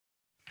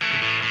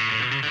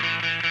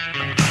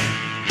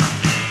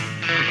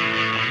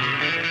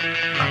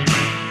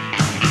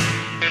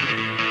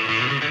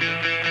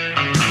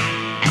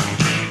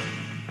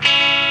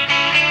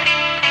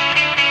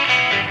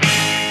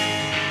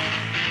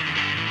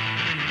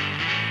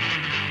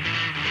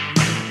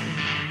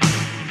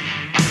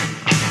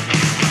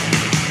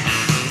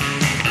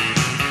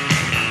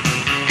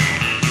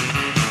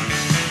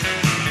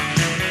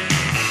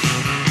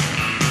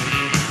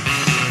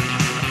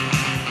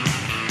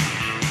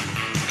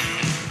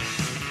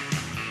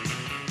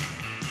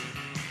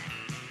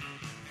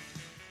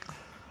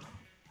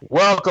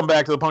Welcome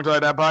back to the Punk Till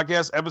I Die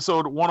podcast,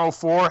 episode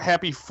 104.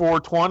 Happy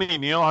 420,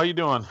 Neil. How you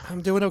doing?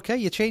 I'm doing okay.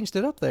 You changed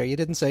it up there. You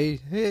didn't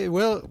say, hey,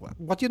 well,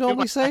 what do you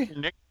normally say?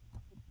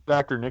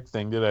 Dr. Nick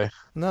thing, did I?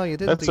 No, you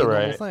didn't That's do your all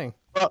normal right. thing.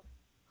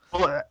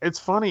 Well, it's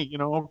funny,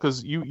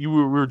 because we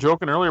were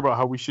joking earlier about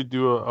how we should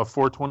do a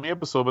 420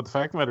 episode, but the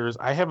fact of the matter is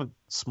I haven't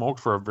smoked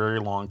for a very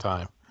long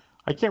time.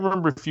 I can't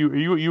remember if are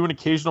you an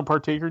occasional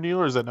partaker, Neil,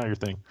 or is that not your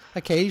thing?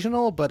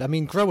 Occasional, but I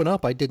mean, growing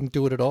up, I didn't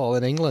do it at all.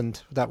 In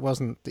England, that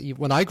wasn't,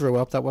 when I grew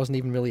up, that wasn't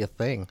even really a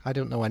thing. I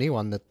don't know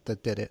anyone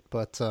that did it,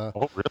 but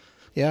Oh, really?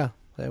 yeah,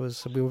 we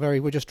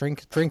were just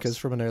drinkers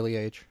from an early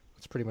age.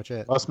 That's pretty much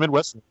it. Us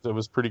Midwesterners, it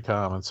was pretty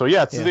common. So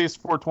yeah, today's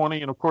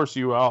 420, and of course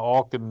you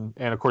all can,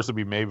 and of course it'll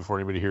be May before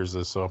anybody hears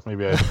this, so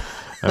maybe I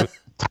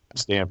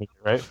timestamping,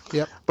 right?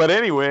 Yep. But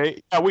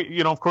anyway,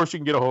 we, of course you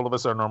can get a hold of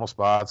us at our normal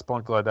spots,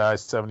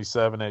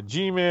 punktillidie77 at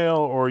Gmail,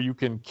 or you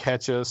can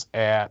catch us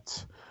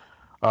at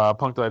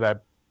Punk Till I Die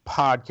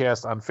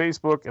podcast on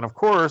Facebook, and of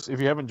course if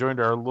you haven't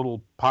joined our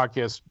little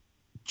podcast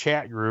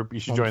chat group, you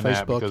should join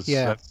Facebook, that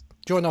because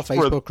join our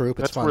Facebook group.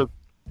 It's fun.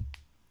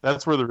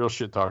 That's where the real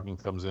shit talking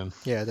comes in.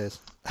 Yeah, it is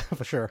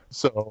for sure.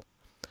 So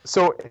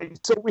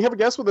we have a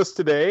guest with us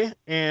today,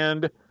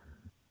 and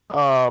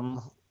I'm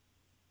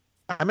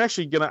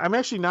actually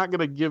not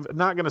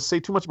gonna say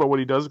too much about what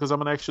he does because I'm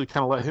gonna actually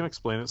kind of let him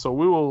explain it. So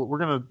we're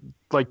gonna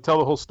tell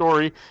the whole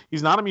story.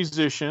 He's not a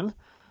musician,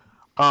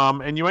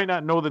 and you might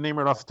not know the name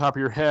right off the top of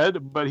your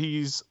head, but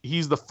he's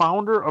the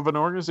founder of an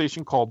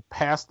organization called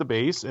Pass the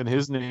Bass, and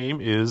his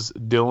name is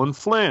Dylan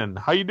Flynn.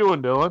 How you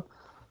doing, Dylan?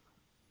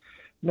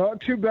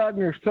 Not too bad in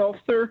yourself,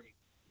 sir.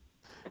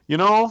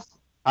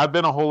 I've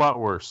been a whole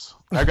lot worse.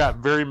 I got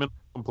very minimal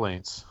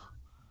complaints.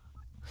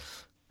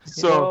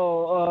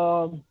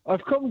 So,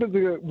 I've come to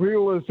the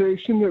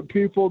realization that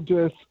people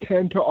just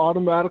tend to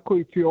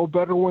automatically feel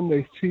better when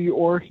they see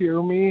or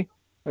hear me.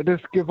 I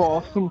just give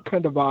off some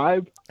kind of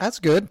vibe. That's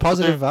good.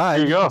 Positive vibe.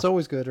 There you go. It's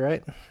always good,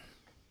 right?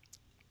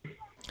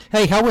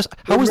 Hey, how was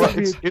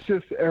It's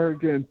just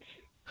arrogance.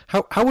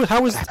 How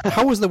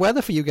was the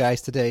weather for you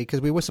guys today? Because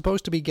we were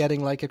supposed to be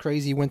getting like a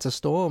crazy winter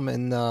storm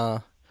in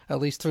at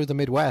least through the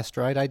Midwest,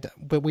 right?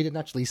 But we didn't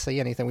actually see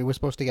anything. We were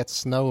supposed to get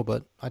snow,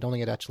 but I don't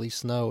think it actually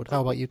snowed.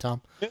 How about you,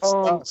 Tom?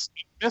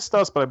 Missed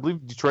us, but I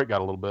believe Detroit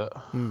got a little bit.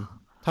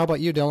 How about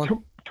you,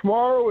 Dylan?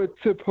 Tomorrow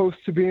it's supposed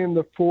to be in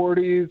the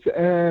 40s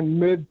and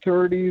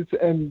mid-30s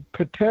and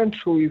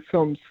potentially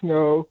some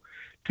snow.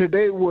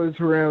 Today was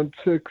around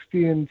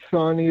 60 and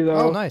sunny,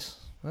 though. Oh, nice.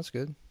 That's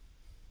good.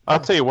 I'll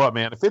tell you what,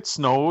 man. If it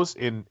snows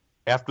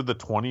after the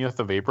 20th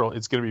of April,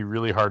 it's going to be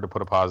really hard to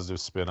put a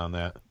positive spin on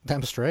that.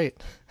 Damn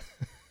straight.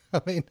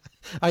 I mean,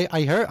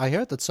 I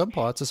heard that some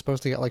parts are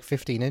supposed to get like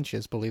 15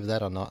 inches. Believe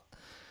that or not.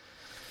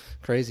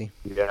 Crazy.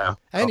 Yeah.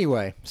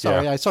 Anyway,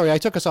 sorry, I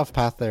took us off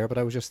path there, but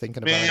I was just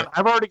thinking about it. Man,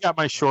 I've already got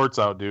my shorts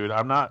out, dude.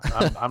 I'm not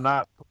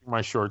putting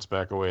my shorts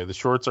back away. The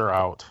shorts are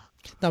out. Oh.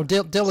 Now,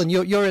 Dylan,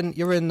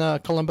 you're in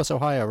Columbus,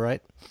 Ohio,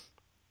 right?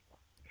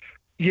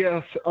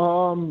 Yes.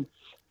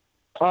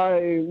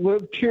 I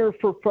lived here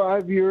for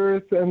 5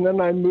 years, and then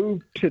I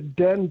moved to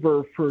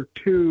Denver for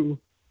 2,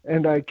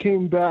 and I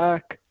came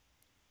back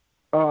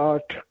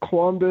to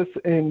Columbus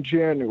in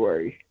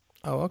January.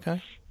 Oh,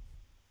 okay.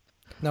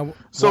 Now,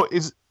 so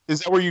is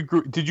that where you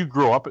grew? Did you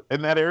grow up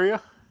in that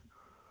area?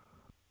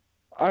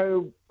 I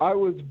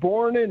was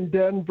born in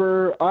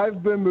Denver.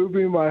 I've been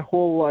moving my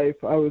whole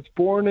life. I was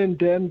born in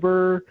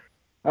Denver.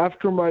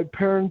 After my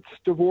parents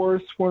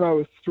divorced when I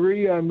was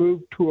 3, I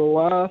moved to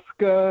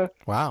Alaska.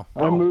 Wow.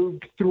 I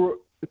moved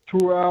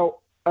throughout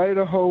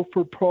Idaho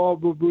for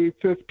probably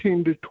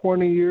 15 to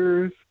 20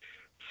 years.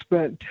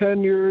 Spent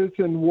 10 years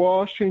in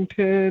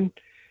Washington,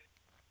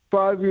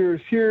 5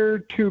 years here,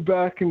 2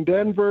 back in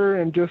Denver,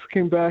 and just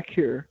came back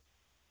here.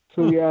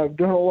 So yeah, I've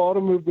done a lot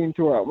of moving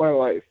throughout my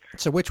life.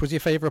 So which was your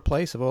favorite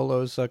place of all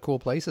those cool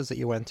places that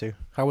you went to?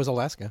 How was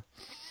Alaska?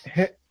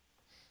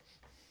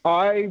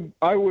 I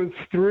was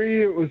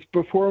 3. It was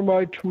before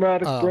my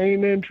traumatic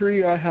brain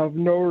injury. I have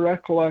no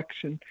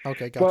recollection.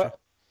 Okay, gotcha.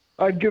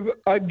 But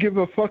I'd give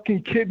a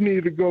fucking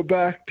kidney to go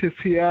back to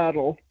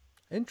Seattle.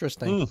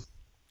 Interesting.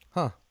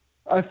 Huh.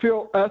 I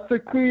feel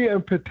ethically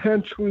and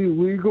potentially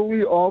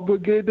legally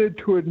obligated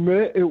to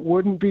admit it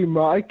wouldn't be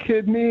my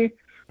kidney,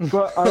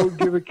 but I would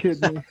give a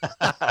kidney.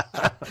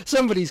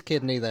 Somebody's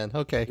kidney then.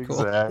 Okay, cool.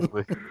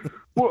 Exactly.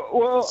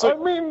 Well, I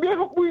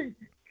mean,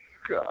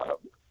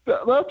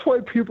 that's why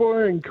people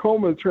are in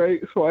comas,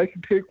 right? So I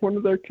can take one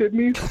of their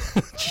kidneys.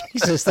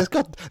 Jesus, this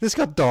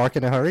got dark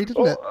in a hurry,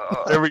 didn't it?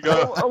 There we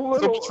go.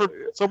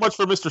 So much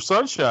for Mr.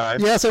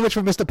 Sunshine. Yeah, so much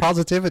for Mr.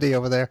 Positivity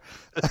over there.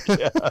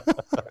 Yeah.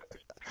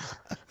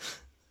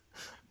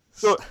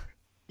 So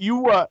you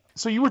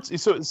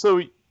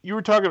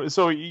were talking.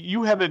 So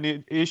you had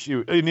an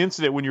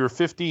incident when you were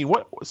 15.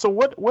 What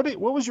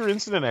was your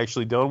incident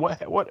actually, Dylan?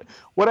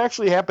 What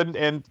actually happened?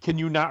 And can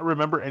you not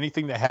remember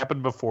anything that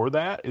happened before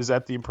that? Is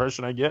that the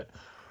impression I get?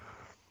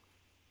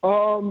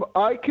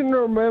 I can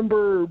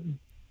remember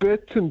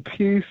bits and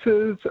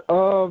pieces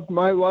of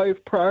my life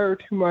prior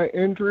to my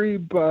injury,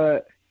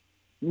 but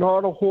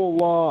not a whole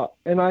lot,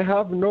 and I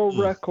have no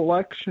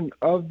recollection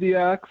of the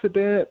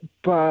accident,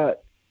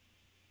 but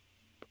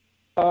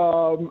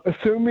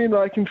assuming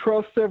I can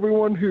trust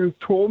everyone who's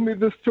told me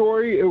the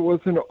story, it was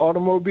an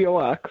automobile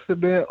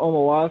accident on the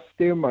last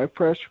day of my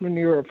freshman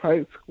year of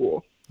high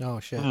school. Oh,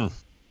 shit.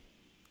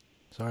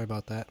 Sorry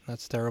about that.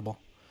 That's terrible.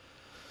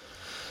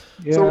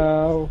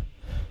 Yeah.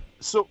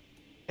 So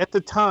at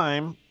the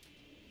time,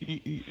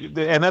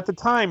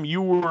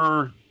 you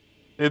were,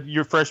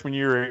 your freshman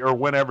year or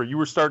whenever, you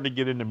were starting to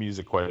get into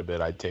music quite a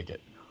bit, I take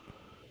it.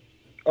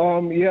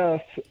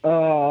 Yes.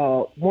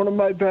 One of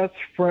my best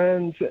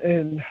friends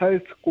in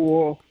high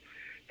school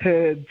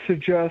had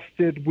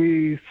suggested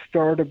we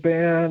start a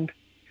band.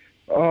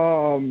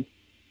 To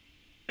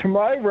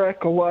my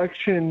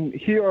recollection,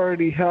 he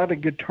already had a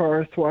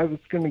guitar, so I was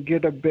going to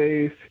get a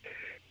bass.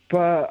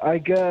 But I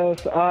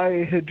guess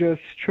I had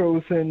just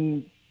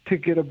chosen to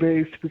get a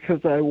bass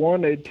because I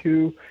wanted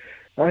to.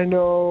 I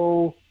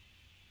know,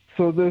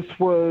 so this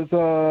was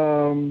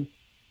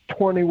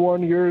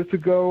 21 years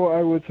ago.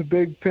 I was a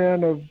big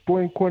fan of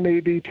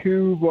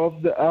Blink-182,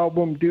 loved the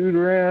album Dude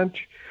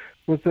Ranch,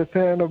 was a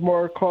fan of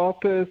Mark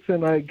Hoppus,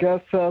 and I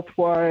guess that's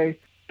why I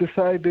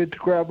decided to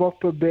grab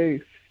up a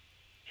bass.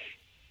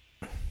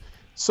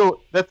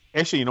 So that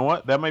actually, you know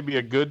what? That might be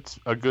a good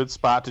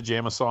spot to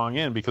jam a song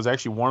in, because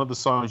actually one of the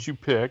songs you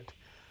picked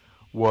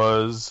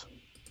was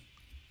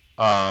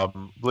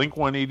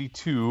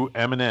Blink-182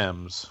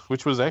 M&M's,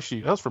 which was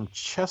actually, that was from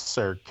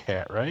Cheshire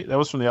Cat, right? That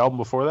was from the album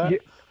before that? Yeah.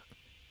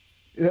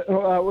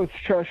 That was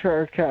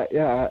Cheshire Cat,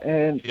 yeah.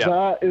 And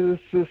that is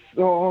the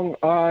song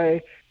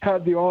I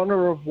had the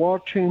honor of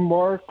watching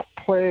Mark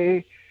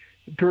play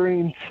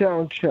during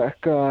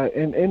Soundcheck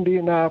in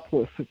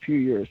Indianapolis a few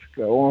years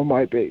ago on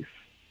my bass.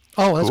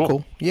 Oh, that's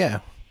cool. Yeah,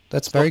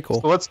 that's very cool.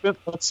 So let's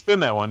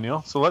spin that one,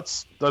 Neil. So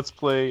let's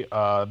play.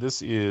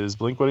 This is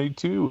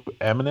Blink-182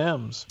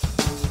 M&M's.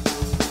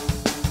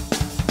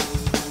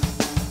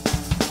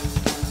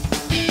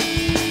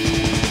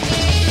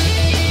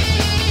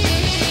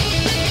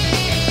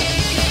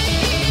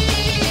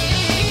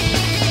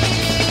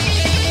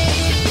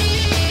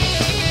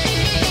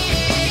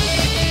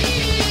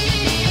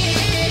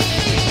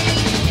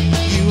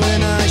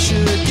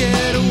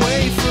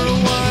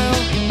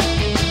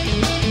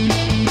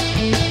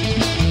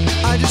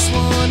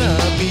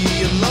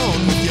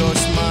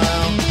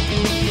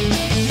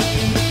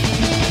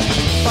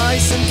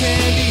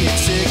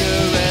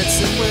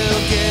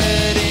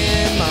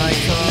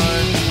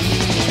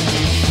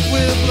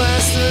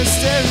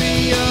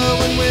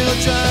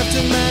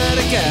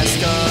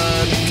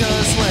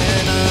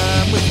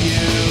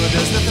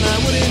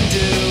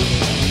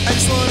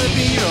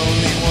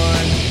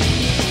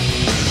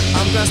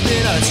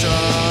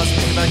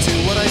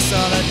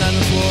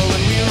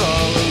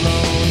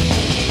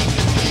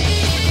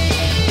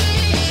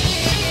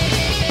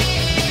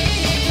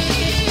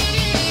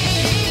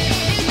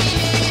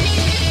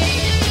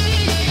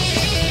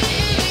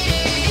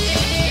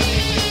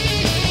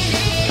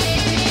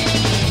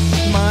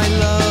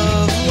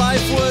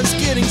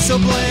 So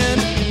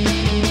bland.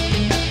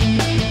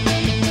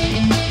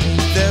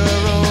 There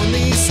are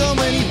only so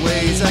many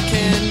ways I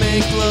can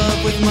make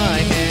love with my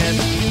hand.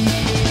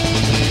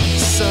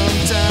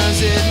 Sometimes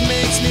it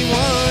makes me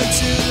want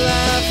to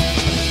laugh.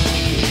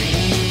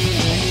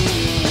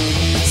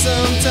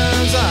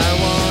 Sometimes I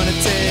want to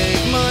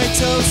take my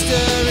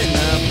toaster in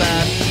the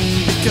bath.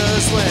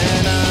 Because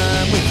when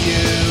I'm with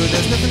you,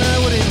 there's nothing I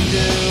wouldn't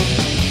do.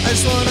 I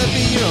just want to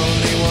be your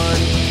only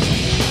one.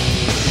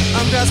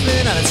 I'm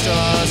grasping at at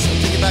straws. I'm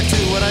thinking back to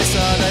what I saw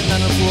that night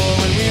on the floor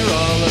when we were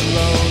all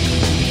alone.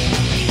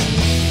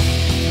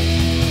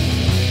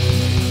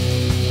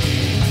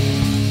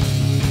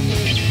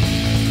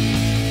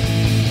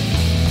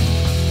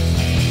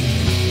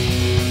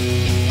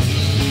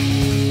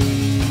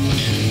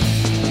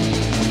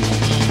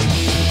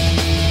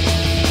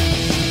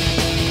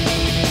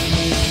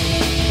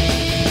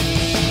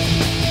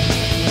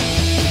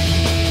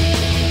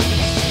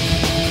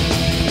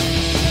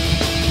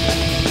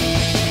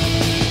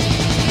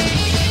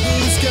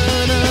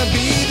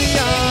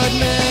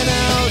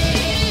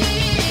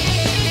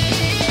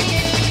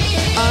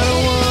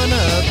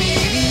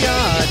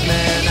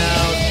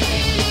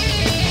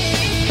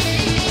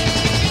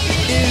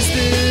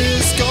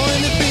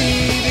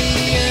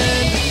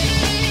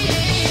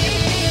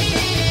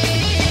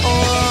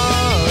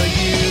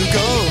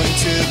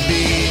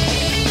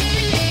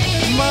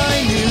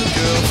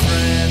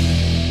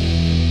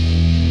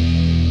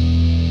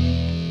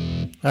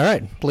 All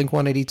right,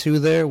 Blink-182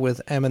 there with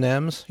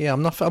M&M's. Yeah,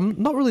 I'm not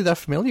really that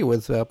familiar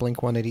with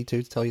Blink-182,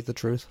 to tell you the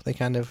truth. They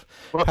kind of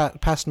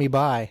passed me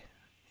by,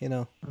 you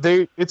know.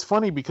 It's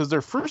funny because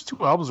their first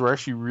two albums were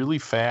actually really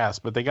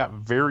fast, but they got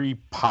very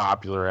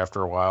popular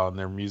after a while in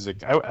their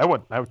music.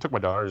 I took my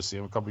daughter to see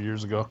them a couple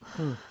years ago.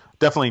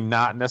 Definitely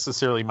not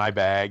necessarily my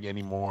bag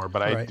anymore,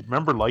 but I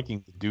remember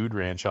liking the Dude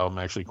Ranch album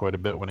actually quite a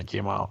bit when it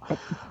came out.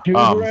 Dude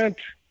Ranch,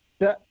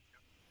 that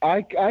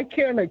I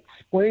can't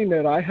explain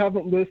it. I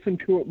haven't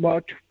listened to it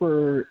much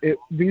for at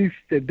least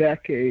a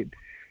decade.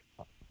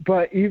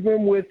 but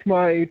even with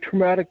my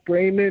traumatic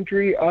brain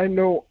injury, I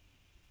know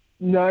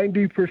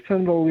 90%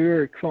 of the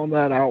lyrics on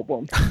that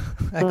album.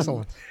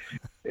 Excellent.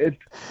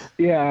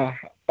 Yeah.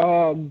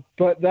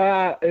 But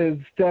that is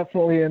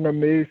definitely an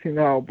amazing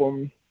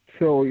album.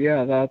 So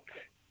yeah, that's.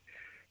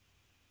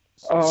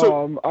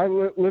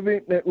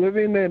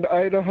 Living in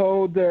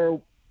Idaho, there.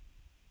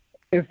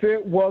 If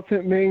it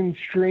wasn't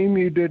mainstream,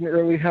 you didn't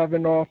really have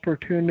an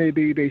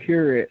opportunity to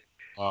hear it.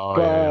 Oh,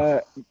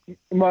 But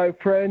my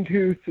friend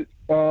who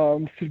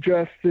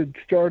suggested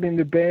starting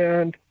the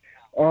band,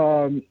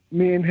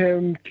 me and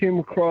him came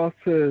across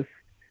this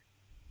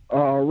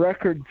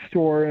record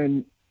store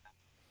in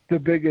the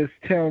biggest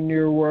town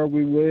near where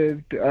we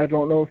lived. I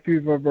don't know if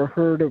you've ever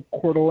heard of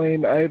Coeur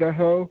d'Alene,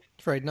 Idaho.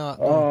 Afraid not.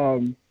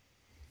 No.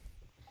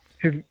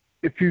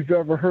 If you've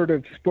ever heard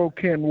of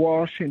Spokane,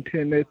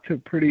 Washington, it's a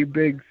pretty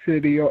big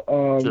city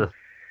Sure.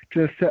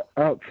 just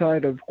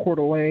outside of Coeur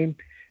d'Alene.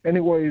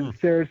 Anyways,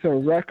 there's a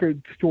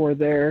record store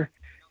there,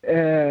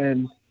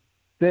 and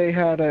they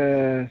had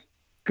a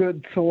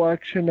good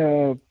selection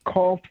of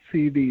comp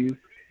CDs,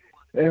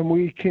 and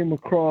we came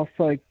across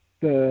like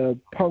the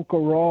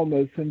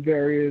Punk-O-Ramas and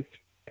various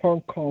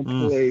punk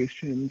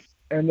compilations,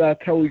 and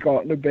that's how we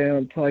got into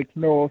bands like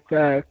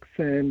NoFX,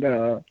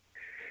 and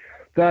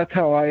that's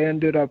how I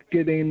ended up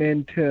getting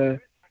into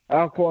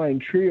Alkaline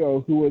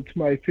Trio, who was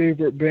my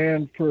favorite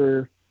band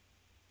for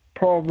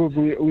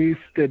probably at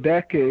least a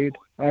decade.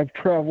 I've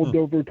traveled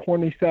over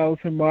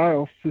 20,000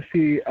 miles to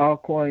see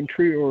Alkaline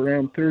Trio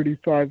around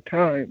 35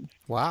 times.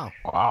 Wow.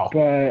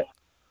 But,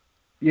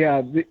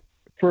 yeah,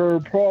 for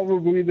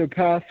probably the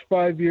past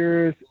 5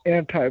 years,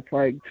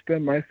 Anti-Flag's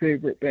been my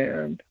favorite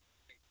band.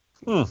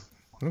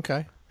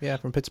 Okay. Yeah,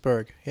 from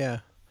Pittsburgh. Yeah.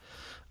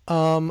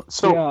 Their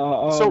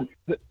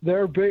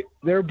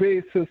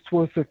bassist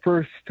was the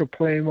first to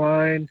play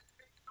mine,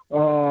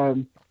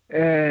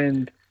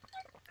 and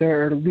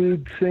their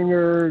lead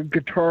singer,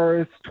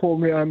 guitarist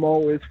told me I'm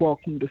always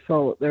welcome to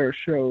sell at their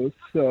shows,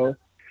 so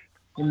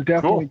I'm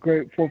definitely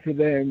grateful for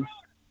them.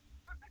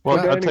 Well,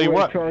 But I'll tell you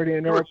what. sorry to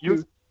interrupt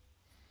you.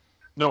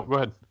 No, go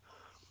ahead.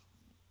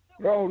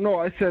 Oh, no,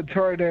 I said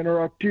sorry to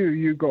interrupt you.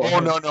 You go Oh,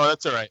 ahead. no,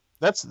 that's all right.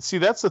 That's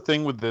the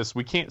thing with this.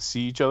 We can't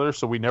see each other,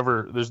 so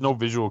there's no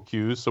visual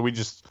cues, so we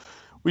just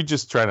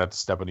try not to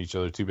step on each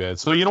other too bad.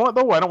 So you know what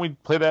though? Why don't we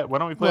play that? Why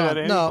don't we play that?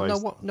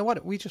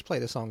 What? We just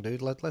played a song,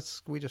 dude.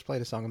 We just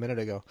played a song a minute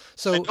ago.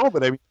 So I know,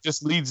 but it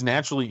just leads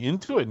naturally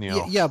into it,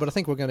 Neil. Yeah, but I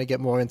think we're going to get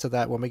more into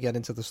that when we get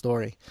into the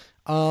story.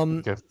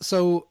 Okay.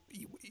 So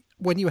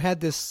when you had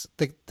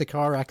the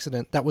car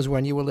accident, that was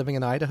when you were living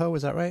in Idaho,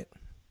 is that right?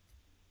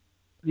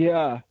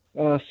 Yeah,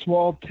 a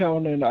small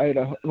town in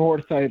Idaho,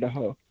 North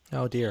Idaho.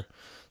 Oh dear.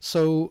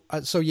 So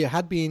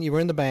you were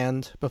in the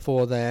band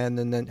before then,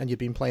 and you'd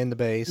been playing the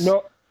bass.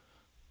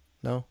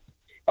 No.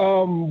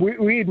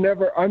 We'd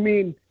never. I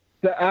mean,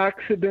 the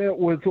accident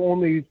was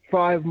only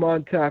 5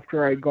 months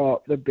after I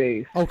got the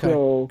bass. Okay,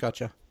 so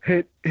gotcha.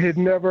 Had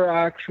never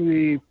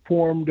actually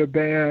formed a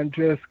band.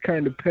 Just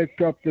kind of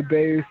picked up the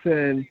bass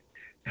and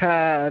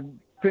had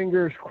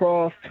fingers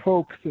crossed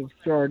hopes of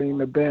starting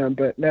the band,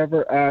 but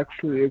never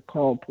actually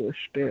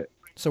accomplished it.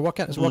 So what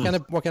kind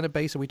of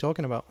bass are we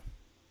talking about?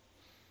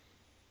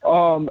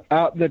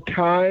 At the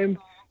time,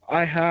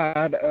 I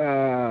had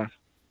a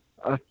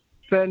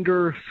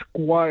Fender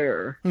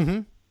Squier.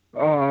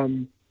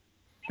 Mm-hmm.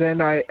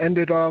 Then I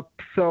ended up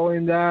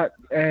selling that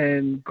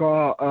and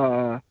got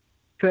a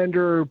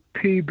Fender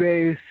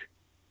P-Bass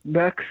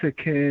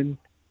Mexican.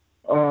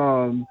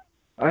 I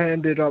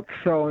ended up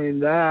selling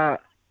that,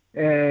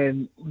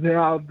 and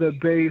now the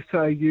bass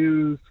I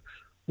use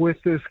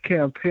with this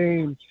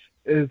campaign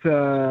is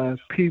a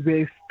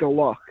P-Bass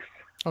Deluxe.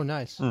 Oh,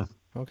 nice.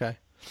 Okay.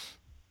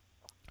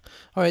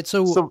 All right,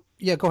 so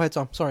yeah, go ahead,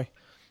 Tom. Sorry.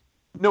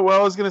 No, well,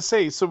 I was gonna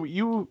say, so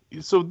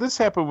this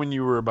happened when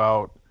you were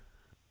about,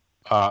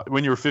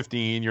 when you were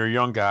 15. You're a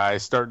young guy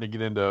starting to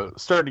get into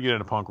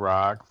punk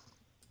rock,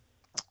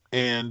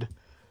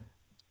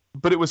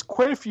 but it was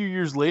quite a few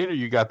years later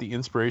you got the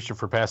inspiration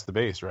for Pass the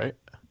Bass, right?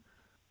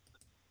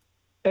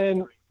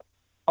 And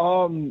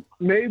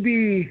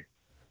maybe,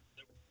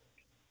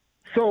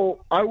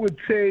 so I would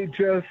say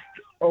just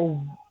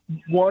 1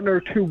 or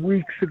 2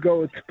 weeks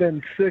ago, it's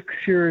been 6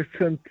 years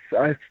since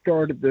I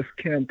started this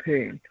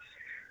campaign.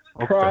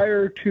 Okay.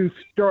 Prior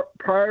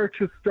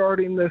to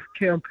starting this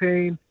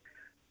campaign,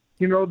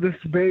 this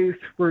bass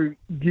for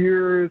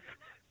years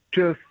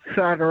just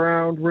sat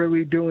around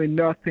really doing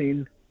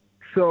nothing.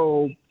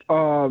 So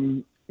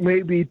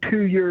maybe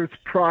 2 years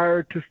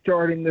prior to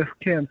starting this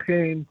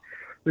campaign,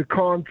 the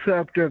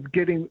concept of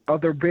getting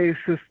other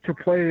bassists to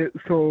play it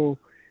so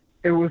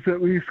it was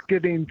at least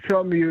getting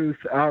some use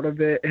out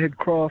of it had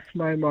crossed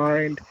my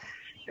mind.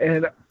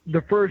 And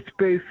the first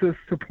bassist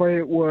to play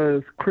it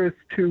was Chris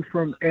 2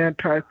 from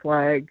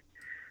Anti-Flag.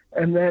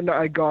 And then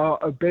I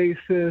got a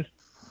bassist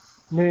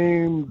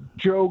named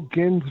Joe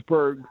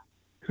Ginsberg,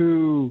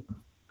 who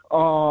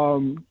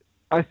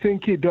I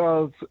think he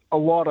does a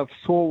lot of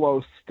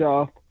solo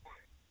stuff.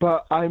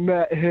 But I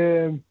met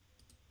him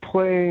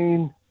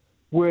playing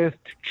with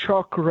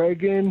Chuck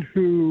Reagan,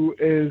 who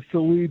is the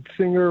lead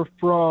singer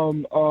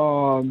from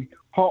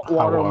Hot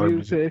Water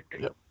Music.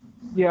 Yep.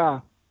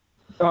 Yeah.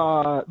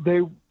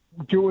 They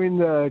doing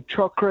the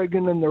Chuck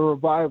Reagan and the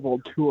Revival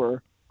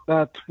tour.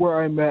 That's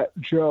where I met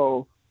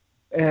Joe,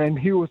 and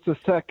he was the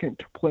second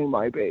to play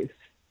my bass.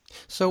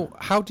 So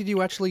how did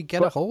you actually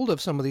get a hold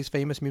of some of these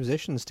famous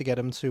musicians to get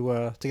them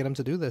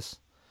to do this?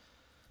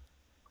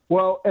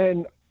 Well,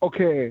 and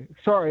okay,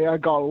 sorry, I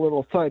got a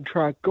little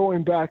sidetracked.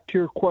 Going back to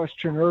your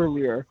question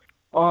earlier,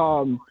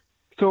 so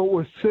it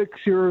was 6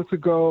 years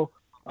ago.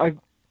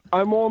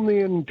 I'm only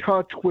in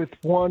touch with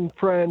one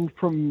friend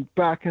from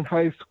back in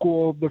high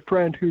school, the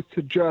friend who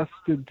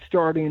suggested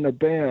starting a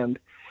band.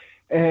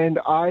 And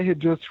I had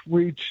just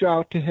reached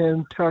out to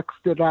him,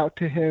 texted out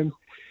to him,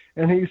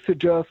 and he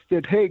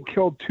suggested, hey,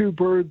 kill two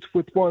birds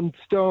with one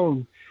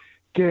stone.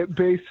 Get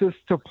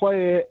bassists to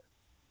play it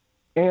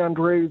and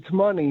raise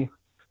money.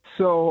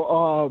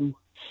 So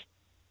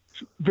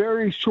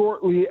very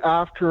shortly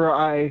after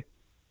I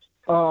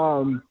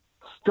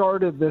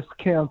started this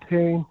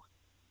campaign,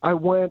 I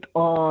went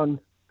on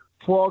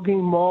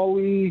Flogging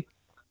Molly.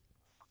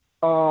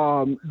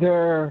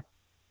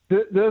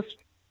 This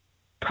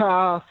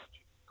past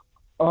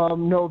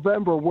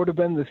November would have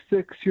been the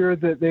 6th year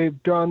that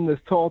they've done the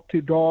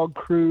Salty Dog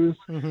Cruise.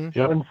 Mm-hmm.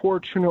 Yep.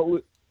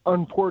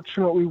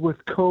 Unfortunately,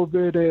 with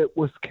COVID, it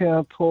was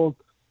canceled.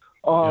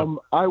 Yep.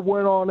 I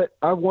went on it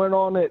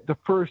the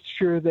first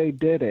year they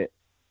did it.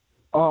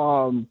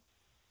 This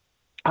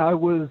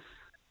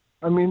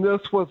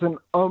was an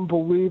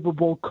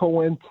unbelievable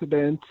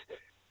coincidence.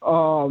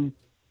 I'm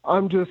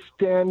just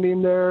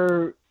standing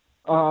there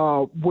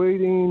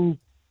waiting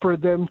for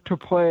them to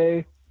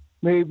play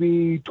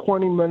maybe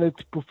 20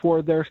 minutes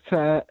before their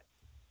set.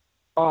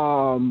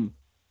 I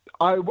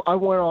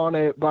went on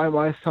it by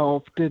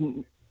myself.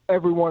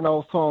 Everyone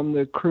else on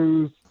the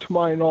cruise, to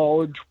my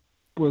knowledge,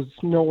 was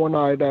no one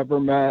I'd ever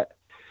met.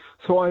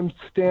 So I'm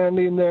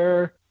standing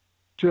there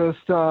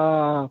just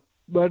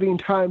letting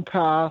time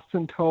pass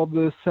until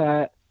the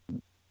set.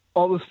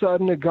 All of a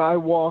sudden, a guy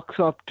walks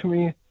up to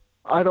me.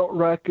 I don't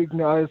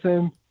recognize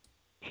him.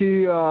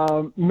 He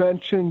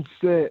mentions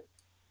that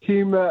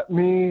he met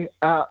me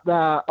at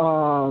that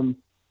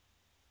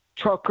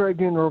Chuck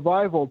Reagan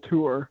Revival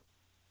tour.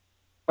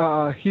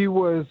 He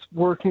was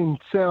working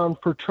sound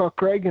for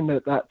Chuck Reagan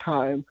at that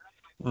time.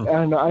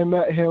 And I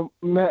met him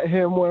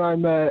when I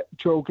met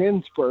Joe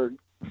Ginsberg.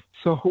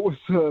 So it was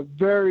a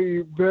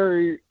very,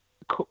 very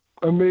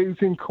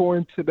amazing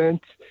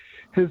coincidence.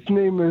 His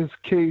name is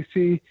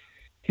Casey.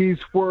 He's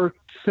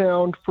worked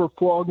sound for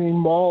Flogging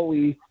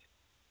Molly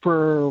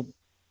for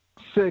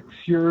 6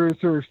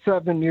 years or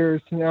 7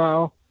 years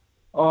now.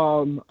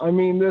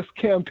 This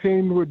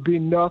campaign would be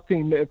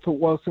nothing if it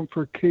wasn't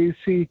for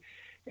Casey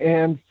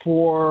and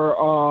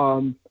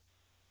for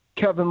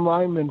Kevin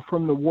Lyman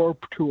from the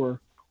Warped Tour.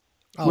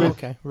 Oh,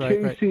 okay.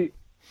 Right, Casey,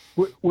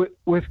 right.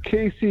 With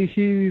Casey,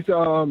 he's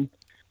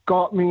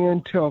got me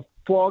into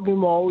Flogging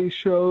Molly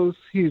shows.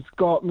 He's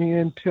got me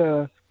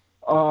into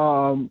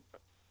the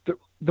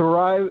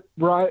Riot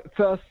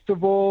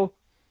Festival.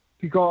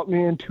 He got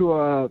me into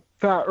a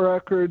Fat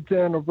Records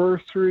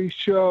anniversary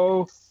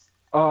show.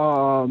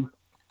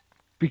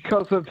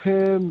 Because of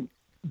him,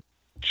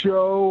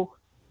 Joe,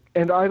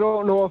 and I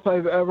don't know if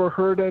I've ever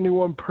heard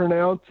anyone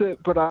pronounce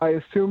it, but I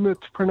assume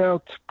it's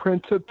pronounced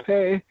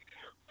Principe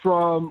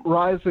from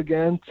Rise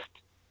Against.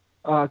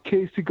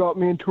 Casey got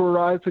me into a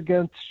Rise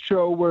Against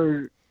show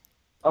where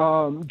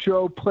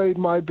Joe played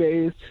my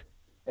bass,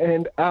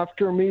 and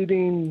after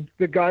meeting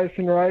the guys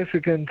in Rise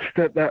Against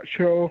at that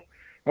show,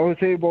 I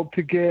was able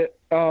to get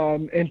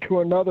into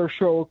another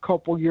show a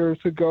couple years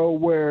ago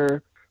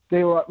where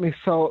they let me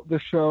sell at the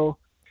show.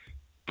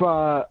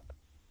 But,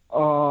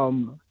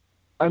 obviously,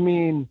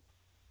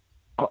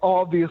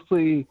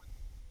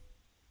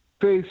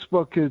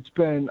 Facebook has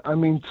been,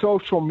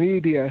 social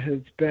media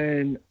has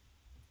been,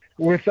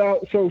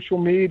 without social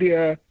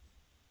media,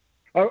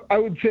 I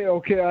would say,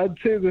 I'd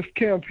say this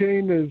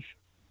campaign is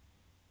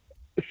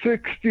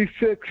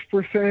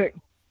 66%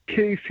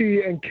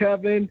 Casey and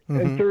Kevin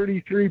and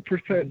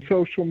 33%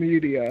 social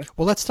media.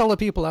 Well, let's tell the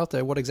people out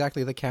there what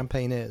exactly the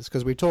campaign is,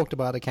 because we talked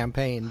about a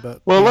campaign,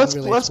 but let's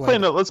stick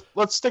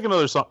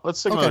another song. Let's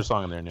stick another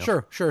song in there, Neil.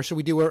 Sure. Should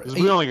we do?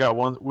 We only got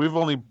one. We've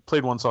only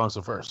played one song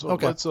so far. So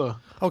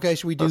okay.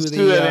 Should we do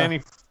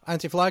the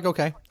Anti-Flag?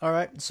 Okay. All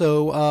right.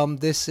 So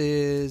this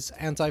is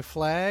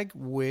Anti-Flag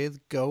with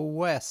Go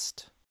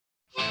West.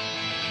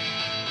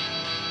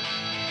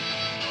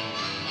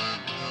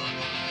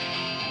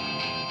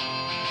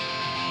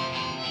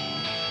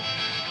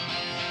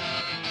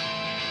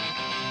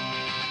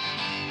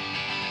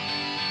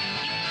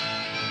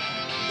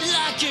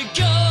 Like a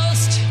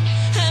ghost,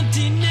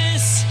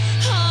 emptiness,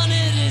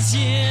 haunted his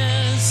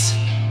years.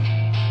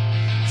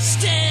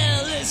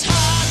 Still his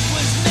heart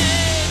was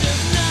made of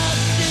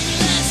nothing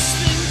less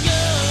than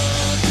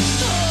gold.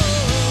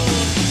 Oh,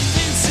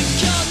 Vincent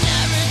called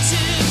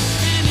narrative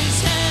in his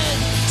head,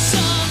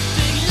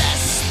 something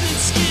less than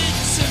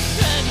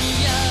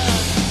schizophrenia,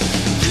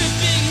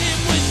 gripping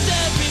him with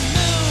every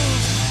move.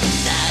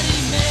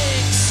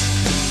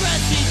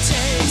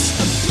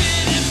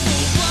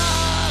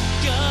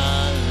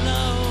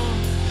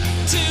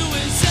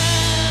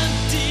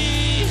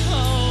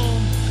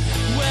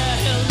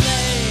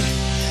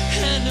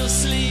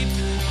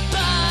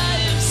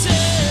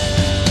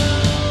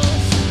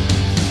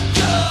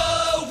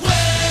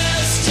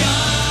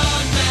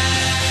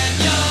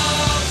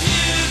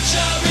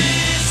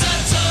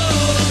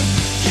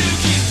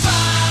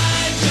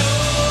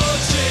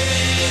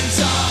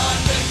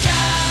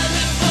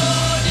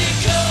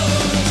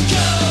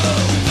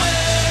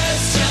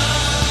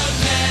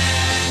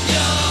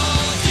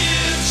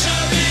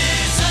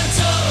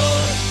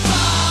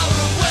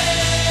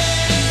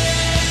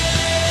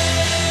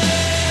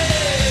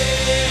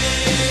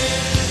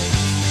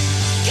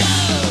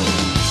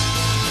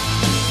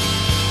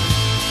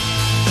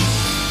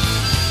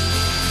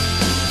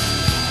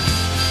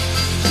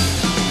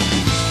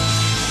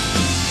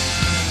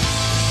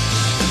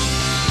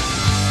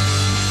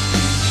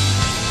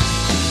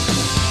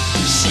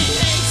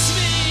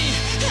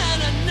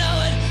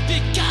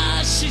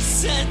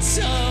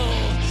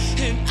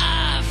 toe, and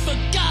I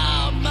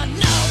forgot my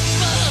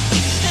notebook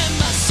and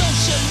my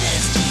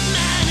socialist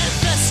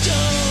manifesto.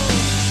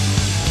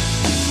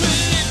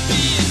 Will it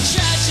be a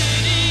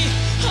tragedy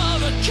or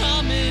a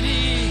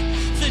comedy?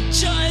 The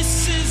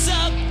choice is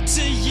up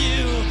to you.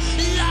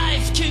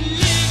 Life can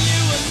leave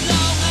you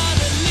alone on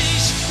a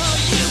leash, or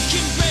you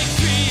can break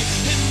free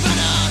and run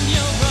on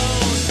your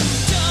own.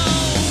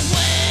 Don't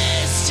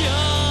waste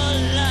your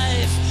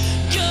life.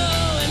 Go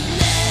and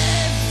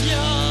live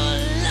your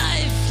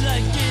life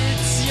like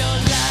it's your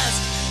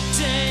last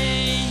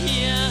day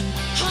here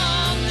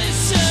on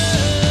this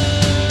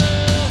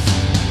earth.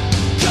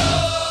 Go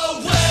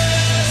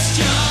west,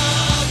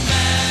 young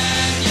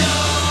man.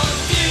 Your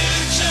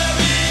future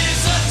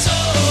is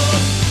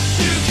untold.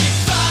 You can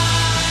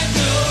find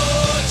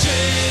your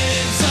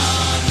dreams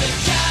on the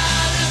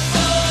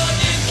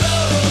California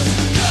coast.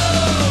 Go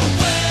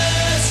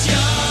west,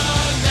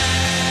 young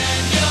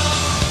man. Your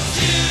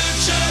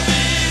future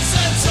is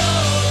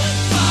untold.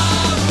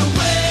 Far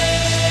away.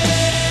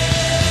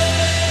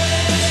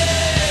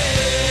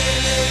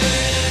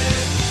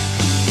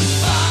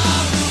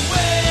 Far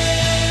away.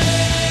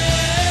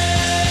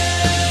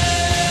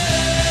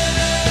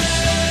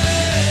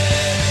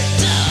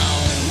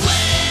 Don't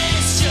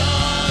waste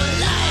your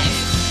life.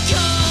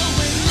 Go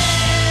and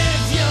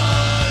live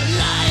your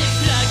life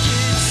like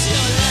it's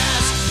your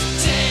last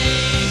day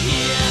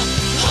here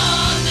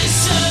on this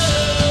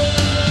earth.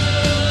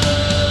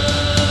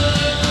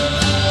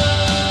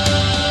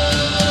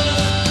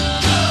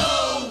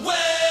 Go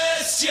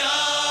west,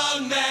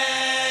 young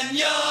man.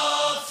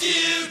 Your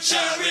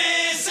future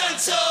is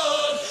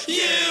untold.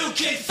 You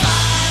can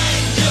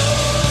find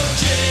your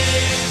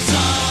dreams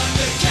on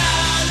the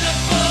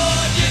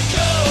California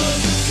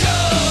coast. Go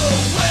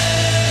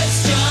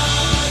west,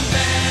 young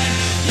man.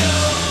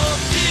 Your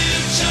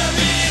future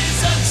is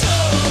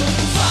untold.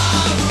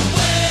 Far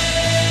away.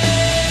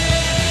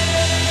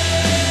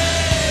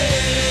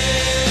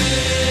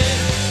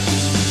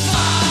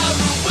 Far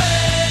away.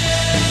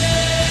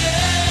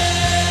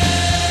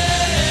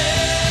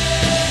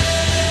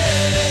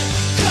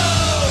 Go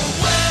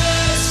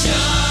west,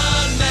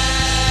 young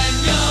man.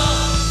 Your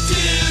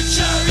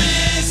future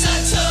is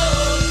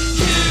untold.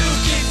 You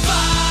can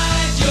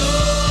find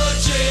your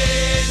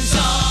dreams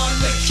on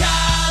the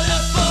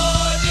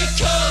California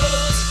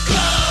coast.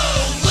 Go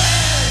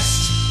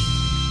west.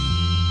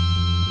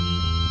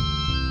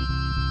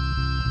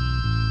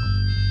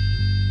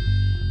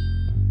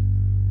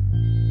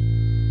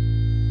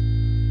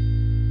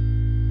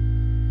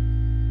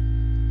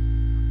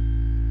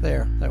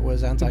 There, that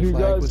was Have you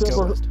Anti-Flag guys with Go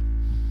ever- West.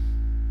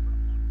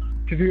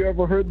 Have you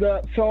ever heard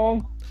that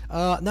song? No,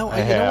 I you know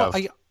have.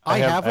 what? I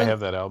haven't. I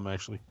have that album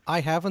actually. I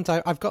haven't.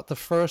 I've got the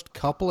first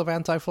couple of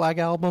Anti-Flag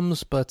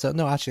albums, but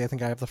no, actually, I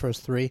think I have the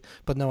first three.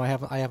 But no, I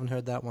haven't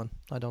heard that one.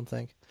 I don't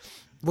think.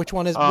 Which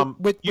one is?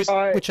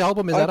 Which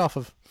album is that off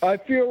of? I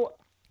feel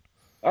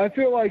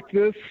like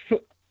this.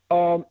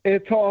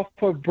 It's off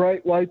of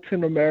Bright Lights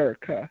in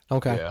America.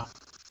 Okay. Yeah.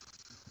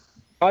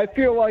 I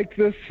feel like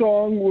this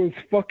song was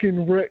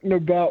fucking written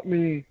about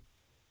me.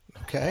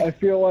 Okay. I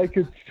feel like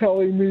it's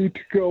telling me to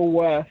go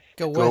west.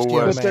 Go West, Go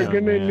young West, But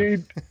they're man. yeah. gonna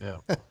need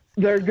Yeah.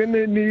 they're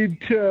gonna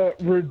need to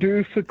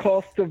reduce the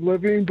cost of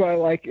living by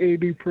like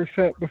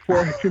 80% before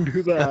I can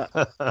do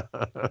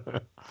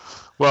that.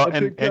 Well, I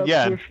think that's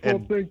yeah,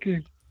 wishful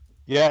thinking.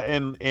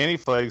 and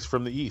Anti-Flag's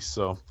from the East,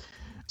 so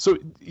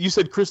you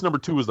said Chris number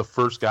 2 was the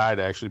first guy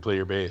to actually play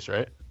your bass,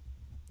 right?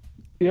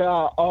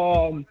 Yeah,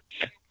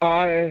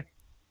 I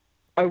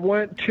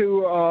went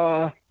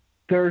to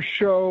their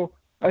show.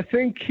 I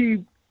think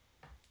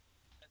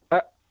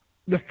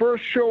the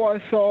first show I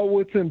saw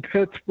was in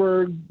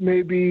Pittsburgh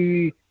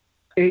maybe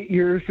 8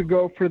 years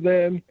ago for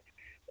them,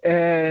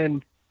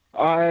 and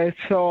I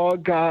saw a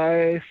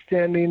guy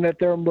standing at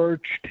their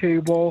merch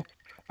table.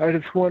 I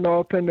just went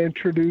up and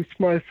introduced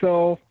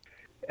myself,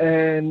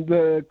 and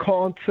the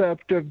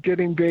concept of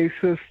getting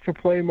bassists to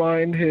play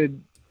mine had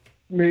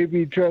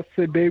maybe just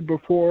the day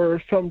before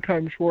or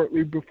sometime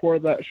shortly before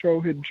that show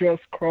had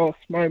just crossed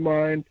my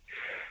mind.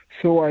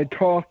 So I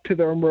talked to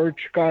their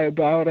merch guy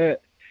about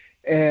it,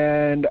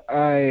 and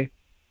I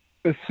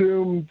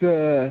assumed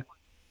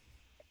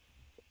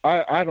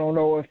I don't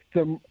know if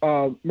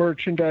the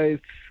merchandise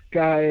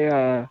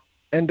guy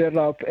ended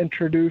up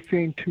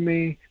introducing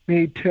me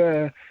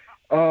to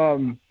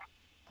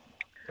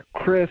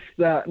Chris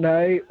that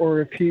night, or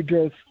if he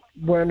just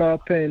went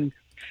up and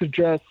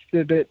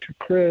suggested it to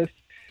Chris.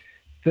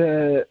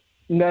 The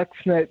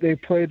next night they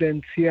played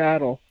in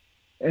Seattle,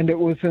 and it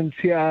was in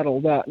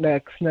Seattle that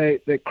next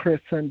night that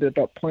Chris ended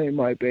up playing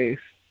my bass.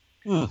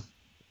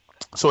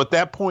 So at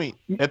that point,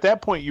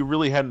 you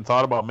really hadn't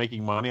thought about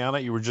making money on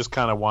it. You were just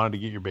kind of wanted to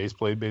get your bass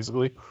played,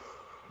 basically.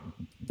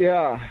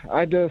 Yeah,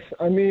 I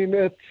mean,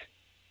 it's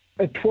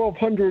a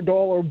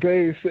 $1,200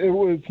 bass. It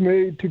was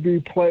made to be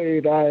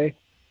played. I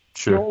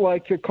Sure. don't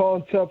like the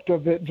concept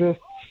of it just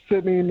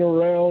sitting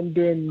around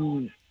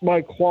in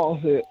my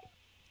closet.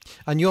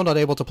 And you're not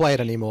able to play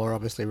it anymore,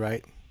 obviously,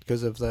 right?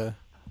 Because of the...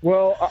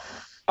 Well,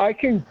 I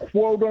can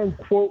quote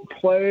unquote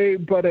play,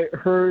 but it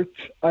hurts.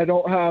 I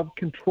don't have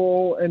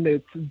control, and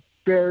it's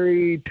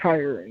very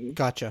tiring.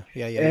 Gotcha.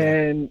 Yeah.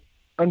 And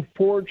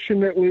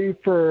unfortunately,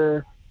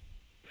 for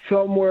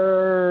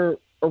somewhere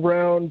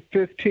around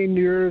 15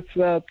 years,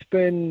 that's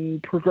been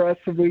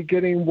progressively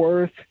getting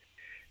worse.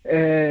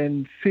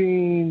 And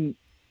seeing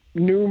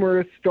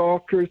numerous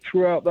doctors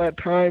throughout that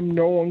time,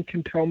 no one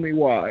can tell me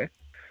why,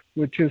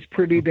 which is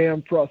pretty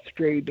damn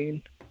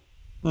frustrating.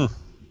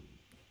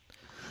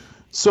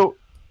 So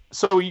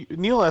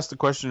Neil asked the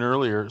question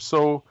earlier.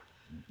 So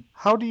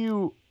do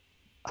you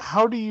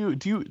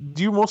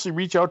mostly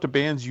reach out to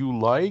bands you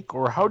like,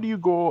 or how do you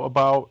go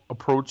about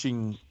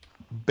approaching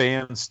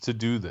bands to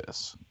do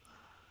this?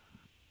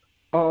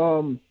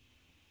 So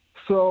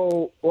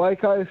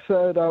like I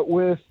said,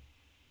 with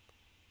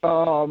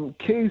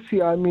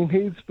Casey, I mean,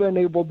 he's been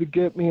able to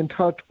get me in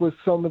touch with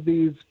some of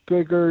these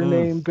bigger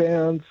name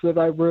bands that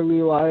I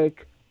really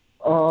like.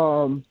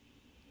 I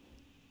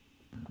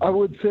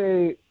would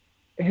say,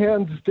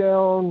 hands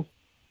down,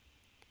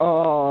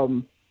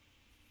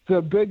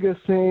 the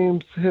biggest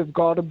names have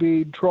got to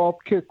be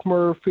Dropkick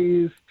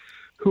Murphys,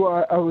 who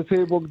I was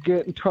able to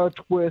get in touch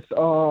with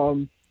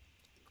Ken,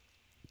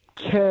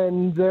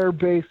 their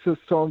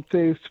bassist, on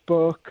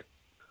Facebook.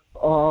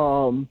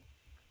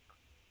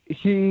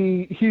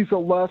 He's a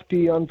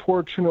lefty,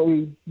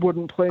 unfortunately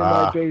wouldn't play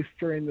my bass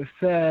during the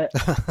set.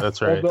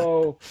 That's right.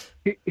 Although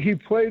he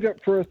played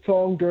it for a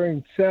song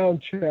during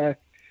sound check,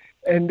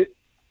 and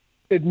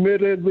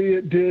admittedly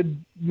it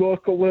did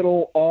look a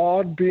little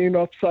odd being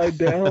upside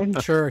down.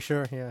 Sure,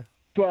 yeah.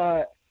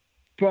 But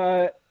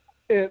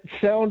it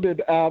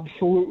sounded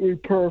absolutely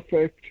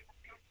perfect.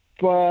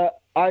 But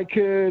I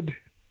could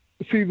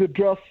see the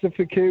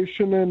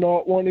justification in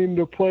not wanting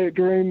to play it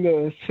during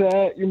the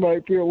set. You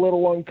might be a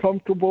little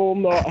uncomfortable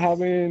not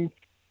having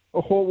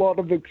a whole lot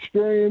of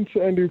experience,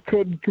 and you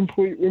could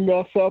completely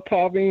mess up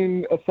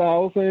having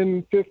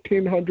 1,000,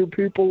 1,500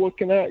 people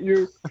looking at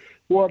you,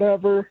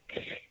 whatever.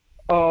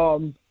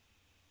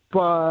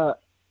 But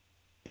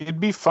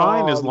it'd be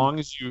fine as long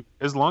as you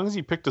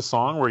picked a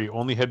song where you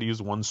only had to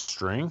use one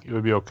string. It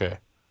would be okay.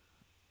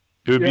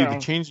 It would be the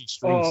changing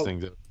strings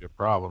thing that would be a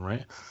problem,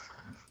 right?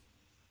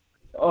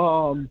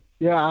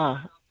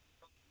 Yeah.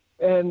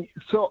 And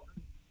so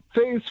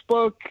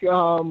Facebook,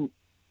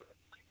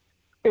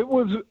 it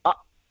was,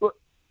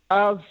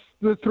 as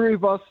the three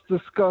of us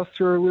discussed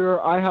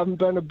earlier, I haven't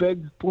been a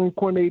big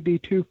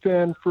Blink-182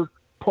 fan for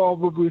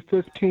probably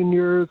 15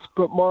 years,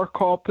 but Mark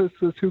Hoppus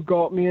is who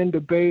got me into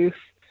bass.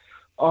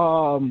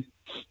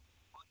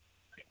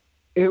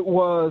 It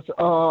was,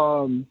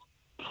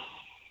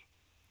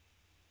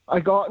 I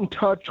got in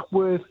touch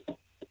with,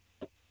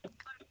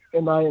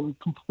 and I am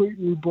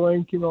completely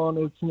blanking on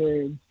his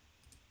name.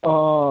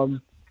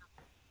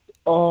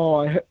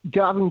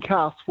 Gavin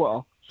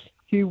Caswell.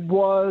 He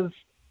was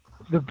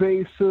the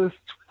bassist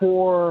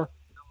for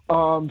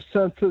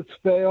Census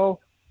Fail.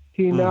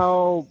 He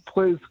now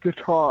plays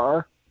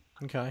guitar.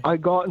 Okay. I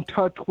got in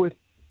touch with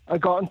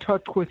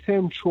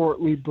him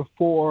shortly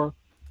before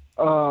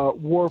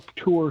Warped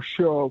Tour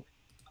show,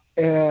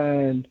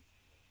 and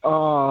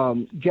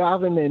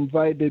Gavin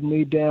invited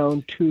me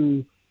down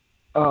to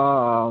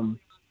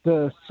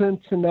the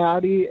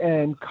Cincinnati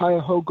and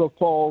Cuyahoga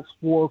Falls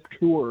Warped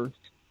Tours,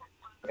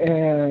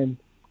 and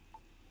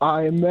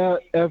I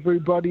met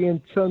everybody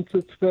in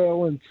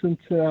Censusville and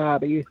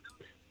Cincinnati.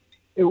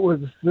 It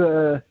was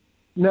the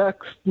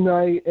next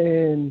night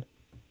in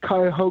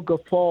Cuyahoga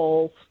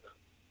Falls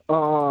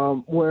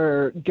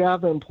where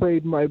Gavin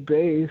played my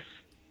bass,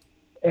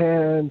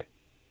 and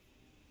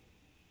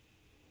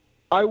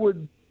I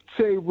would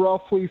say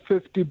roughly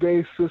 50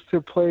 bassists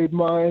have played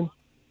mine.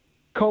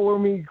 Color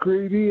Me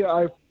Greedy,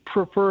 I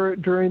prefer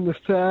it during the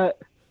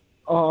set.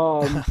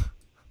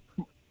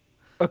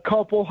 A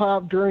couple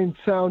have during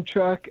sound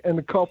check, and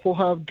a couple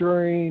have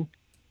during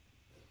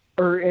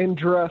or in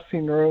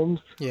dressing rooms.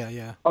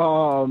 Yeah.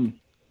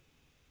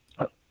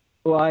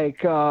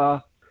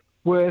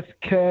 With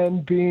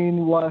Ken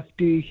being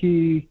lefty,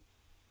 he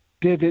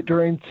did it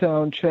during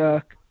sound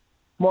check.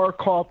 Mark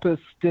Hoppus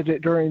did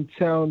it during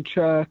sound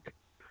check.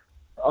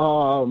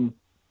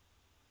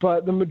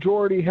 But the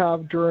majority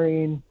have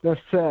during the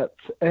sets,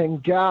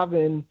 and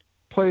Gavin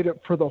played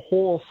it for the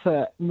whole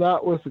set, and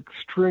that was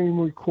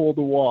extremely cool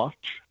to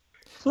watch.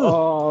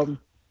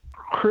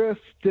 Chris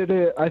did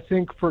it, I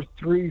think, for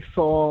 3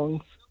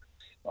 songs.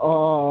 I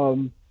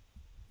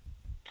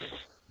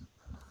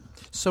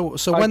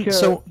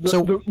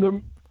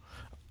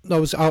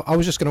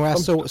was just going to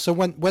ask. So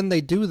when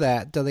they do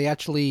that, do they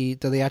actually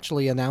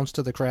announce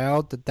to the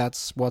crowd that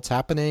that's what's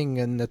happening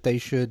and that they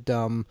should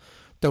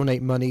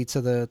donate money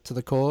to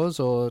the cause,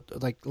 or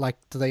like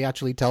do they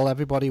actually tell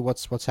everybody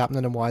what's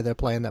happening and why they're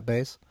playing that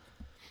bass?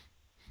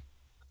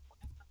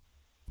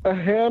 A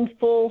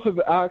handful have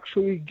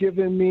actually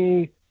given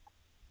me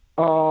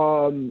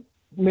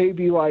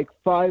maybe like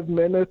 5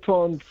 minutes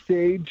on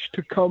stage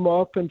to come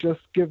up and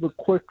just give a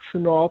quick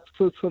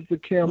synopsis of the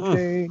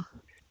campaign.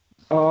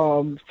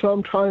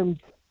 Sometimes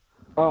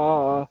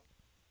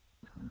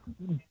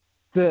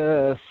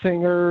the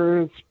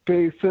singers,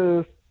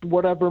 bassist,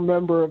 whatever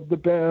member of the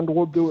band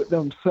will do it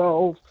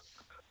themselves.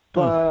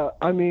 But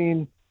I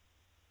mean,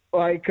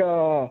 like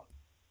the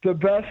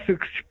best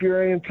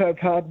experience I've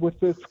had with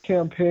this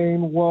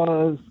campaign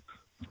was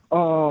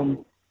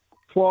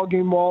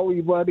Flogging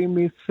Molly letting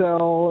me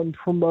sell and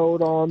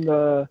promote on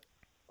the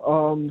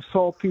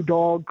Salty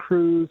Dog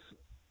Cruise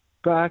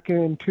back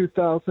in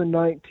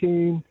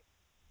 2019.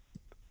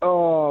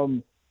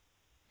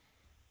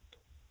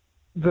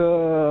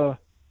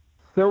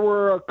 There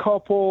were a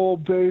couple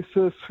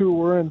bassists who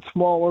were in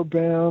smaller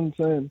bands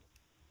and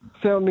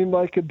sounding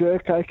like a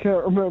dick. I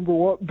can't remember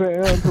what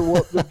band or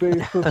what the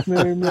bassist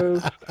name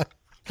is,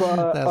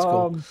 but That's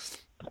cool.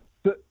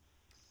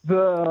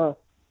 the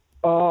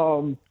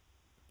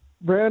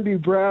Randy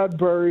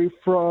Bradbury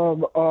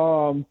from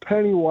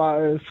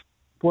Pennywise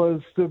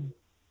was the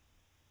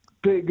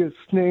biggest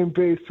name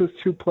bassist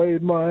who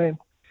played mine,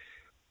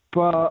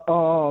 but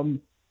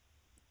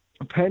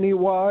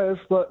Pennywise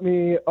let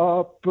me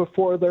up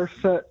before their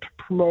set to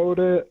promote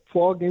it.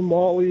 Flogging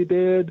Molly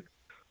did.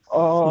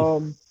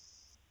 One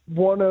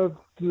of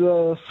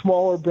the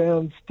smaller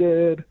bands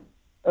did.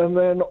 And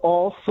then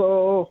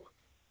also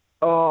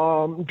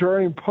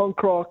during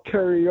punk rock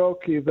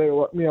karaoke, they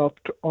let me up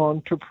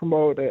on to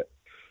promote it.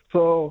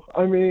 So,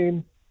 I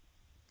mean,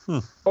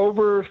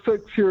 over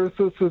 6 years,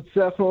 this has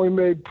definitely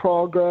made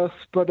progress,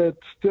 but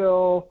it's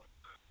still,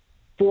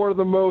 for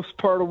the most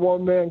part, a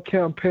one-man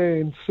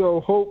campaign. So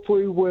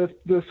hopefully with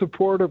the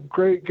support of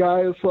great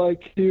guys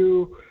like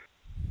you,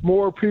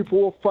 more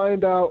people will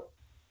find out.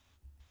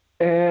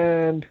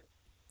 And,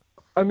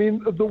 I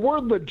mean, the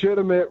word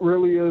legitimate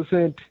really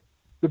isn't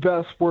the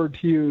best word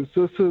to use.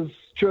 This is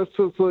just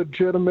as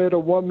legitimate a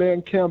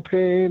one-man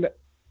campaign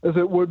as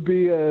it would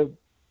be a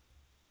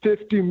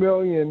 50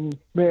 million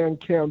man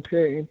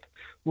campaign.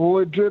 The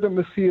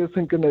legitimacy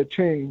isn't going to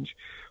change,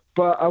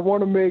 but I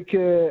want to make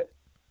it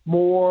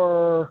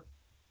more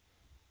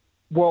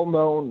well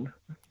known.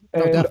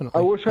 Oh, And definitely.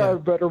 I wish I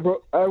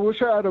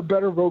had a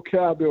better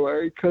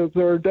vocabulary, because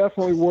there are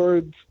definitely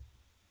words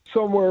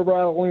somewhere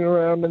rattling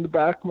around in the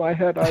back of my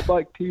head I'd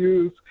like to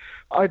use.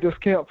 I just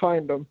can't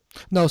find them.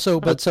 No, so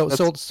That's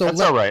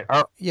all right.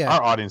 Our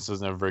audience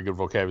doesn't have a very good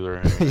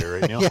vocabulary anyway,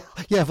 right, Neil?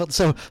 yeah. But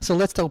so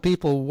let's tell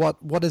people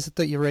what is it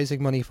that you're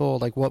raising money for?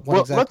 Like what Well,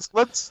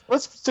 exactly? let's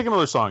stick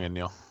another song in,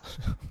 Neil.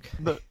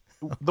 The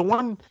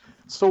one.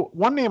 So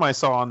one name I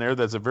saw on there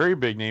that's a very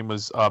big name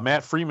was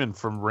Matt Freeman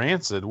from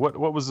Rancid. What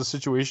was the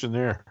situation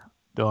there,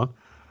 Dylan?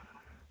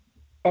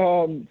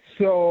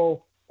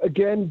 So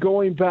again,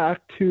 going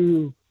back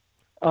to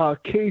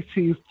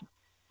Casey,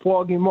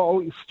 Flogging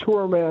Molly's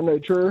tour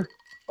manager,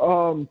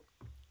 I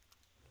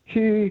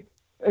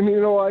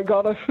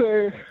gotta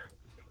say,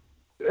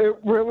 it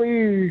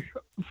really,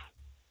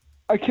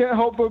 I can't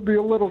help but be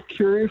a little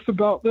curious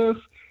about this.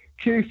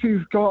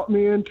 Casey's got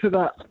me into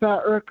that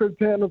Fat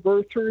Records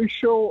anniversary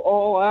show,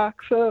 All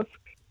Access.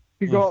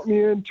 He got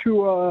me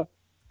into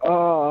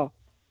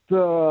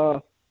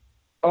the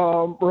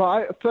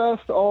Riot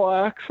Fest, All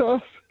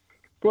Access,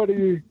 but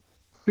he's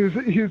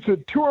a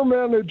tour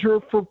manager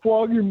for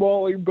Flogging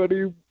Molly, but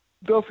he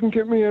doesn't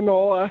get me in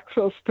All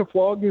Access to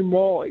Flogging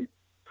Molly,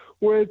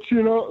 which,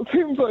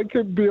 seems like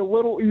it'd be a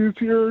little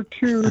easier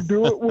to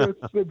do it with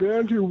the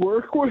band you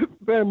work with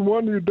than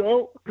one you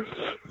don't.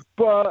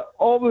 But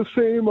all the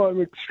same,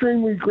 I'm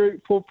extremely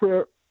grateful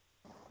for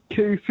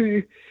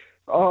Casey.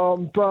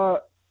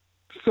 But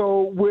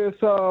so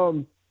with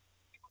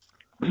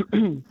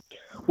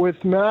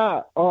with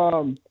Matt,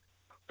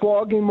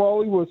 Flogging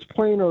Molly was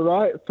playing a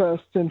Riot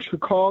Fest in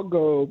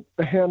Chicago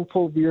a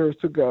handful of years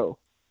ago.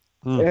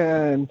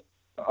 And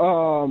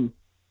I'm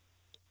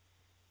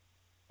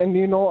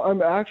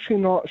actually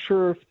not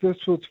sure if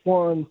this was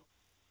one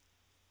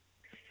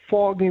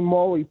Flogging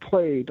Molly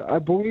played. I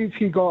believe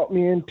he got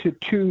me into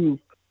 2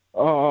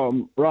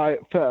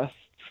 Riot Fests.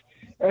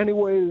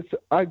 Anyways,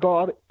 I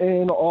was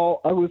in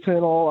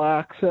All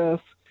Access,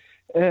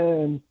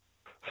 and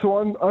so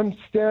I'm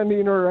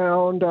standing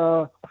around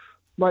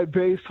my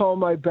bass on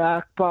my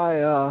back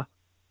by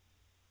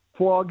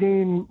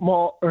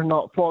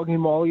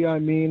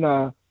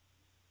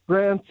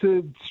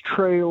Rancid's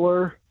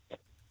trailer,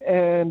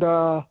 and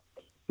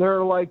there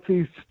are like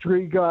these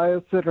 3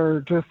 guys that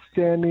are just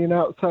standing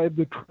outside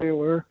the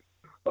trailer.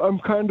 I'm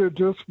kind of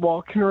just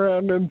walking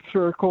around in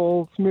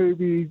circles,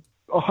 maybe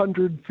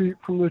 100 feet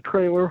from the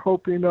trailer,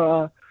 hoping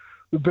the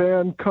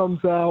band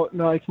comes out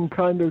and I can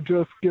kind of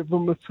just give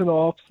them a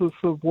synopsis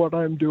of what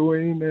I'm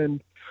doing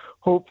and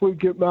hopefully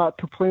get Matt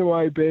to play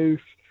my bass.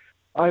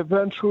 I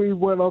eventually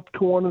went up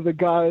to one of the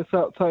guys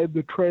outside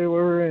the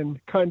trailer and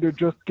kind of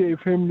just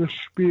gave him the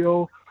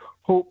spiel.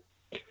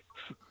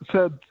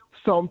 Said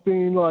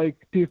something like,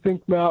 "Do you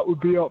think Matt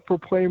would be up for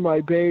playing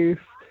my bass?"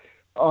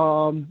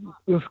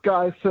 This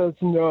guy says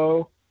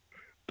no.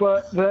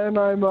 But then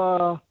I'm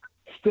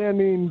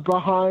standing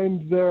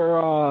behind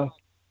their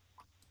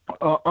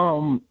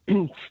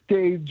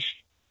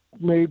stage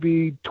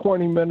maybe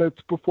 20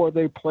 minutes before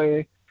they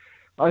play.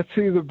 I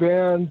see the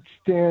band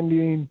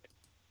standing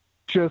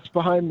just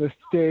behind the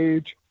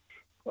stage.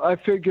 I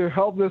figure,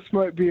 hell, this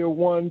might be a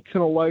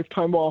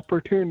once-in-a-lifetime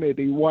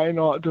opportunity. Why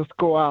not just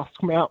go ask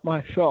Matt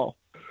myself?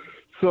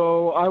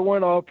 So I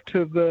went up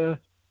to the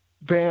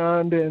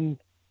band and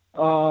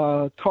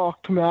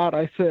talked to Matt.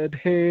 I said,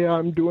 hey,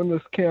 I'm doing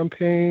this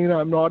campaign.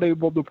 I'm not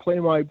able to play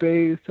my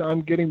bass.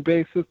 I'm getting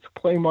bassists to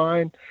play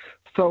mine,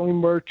 selling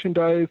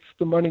merchandise.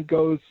 The money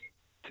goes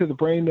to the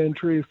Brain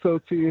Injury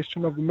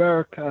Association of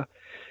America.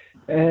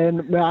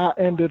 And Matt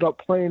ended up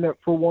playing it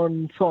for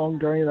one song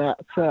during that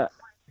set.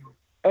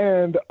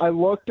 And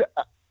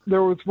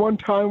there was one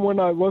time when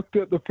I looked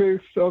at the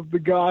face of the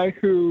guy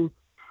who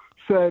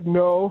said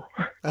no,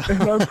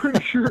 and I'm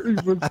pretty sure he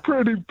was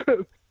pretty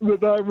pissed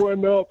that I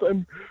went up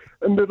and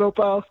ended up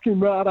asking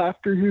Matt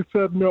after he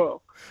said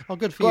no. Oh,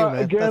 good for you,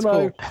 man. Again, That's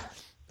cool.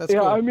 That's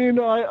cool. I mean,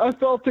 I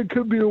felt it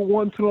could be a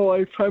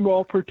once-in-a-lifetime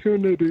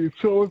opportunity.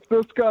 So if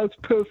this guy's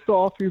pissed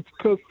off, he's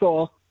pissed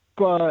off.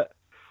 But,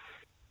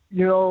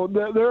 you know,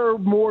 there are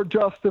more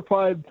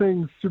justified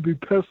things to be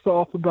pissed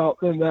off about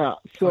than that.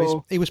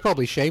 So he was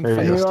probably shamefaced.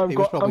 I mean, He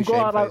was probably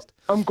shamefaced.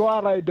 I'm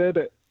glad I did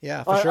it.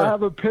 Yeah, for sure. I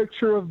have a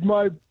picture of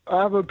my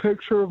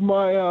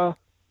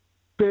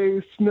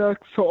bass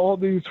next to all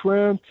these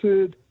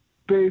Rancid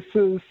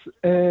basses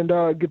and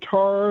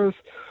guitars.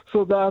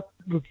 So that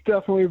was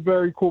definitely a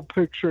very cool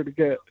picture to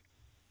get.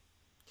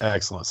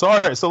 Excellent. So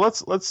all right, so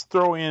let's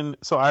throw in.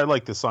 So I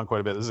like this song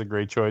quite a bit. This is a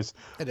great choice.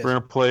 It is. We're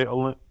gonna play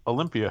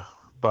Olympia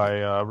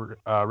by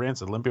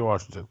Rancid, Olympia,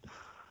 Washington.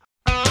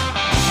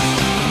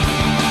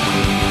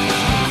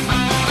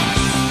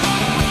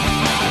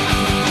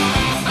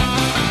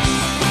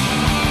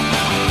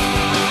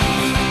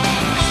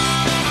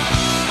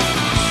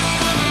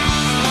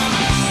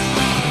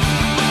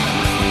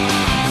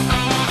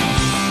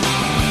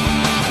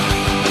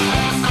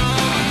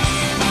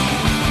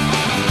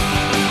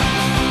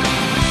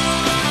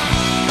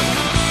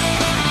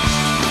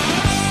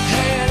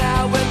 Hanging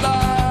out with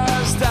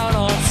Lars down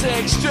on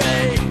 6th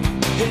Street.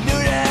 He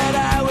knew that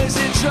I was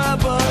in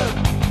trouble.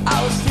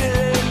 I was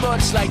feeling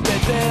much like the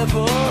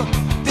devil.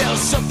 There was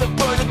something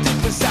burning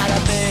deep inside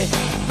of me.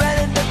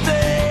 Ran into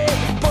the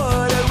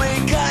Puerto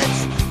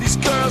Ricans. These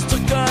girls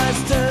took us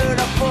to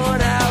the fun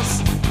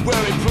house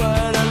where we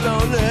played a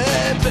lonely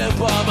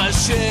pinball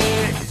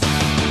machine.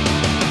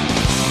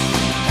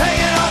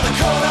 Hanging on the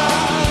corner,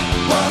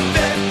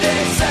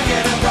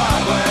 152nd and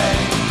Broadway.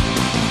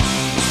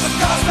 The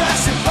cars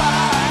passing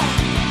by,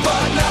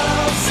 but none of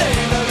them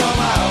seem to go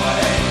my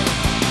way.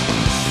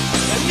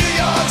 In New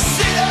York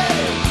City,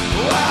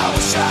 I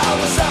wish I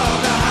was on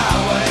the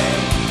highway.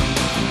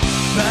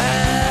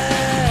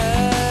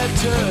 Back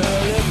to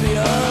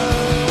Olympia.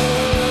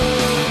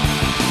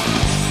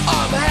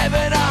 I'm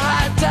having a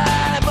hard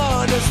time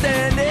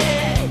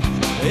understanding.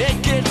 It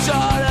gets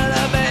harder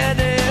to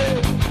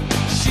manage.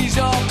 She's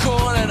all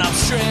cool and I'm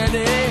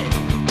stranded.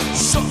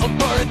 Something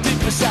burning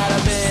deep inside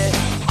of me.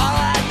 All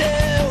I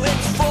knew,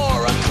 it's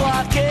 4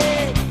 o'clock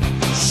and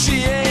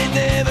she ain't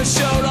never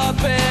showed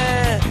up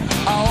and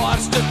I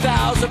watched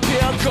 1,000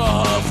 people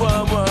call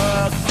from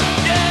work.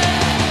 Yeah!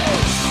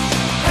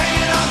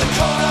 Hanging on the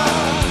corner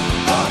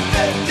on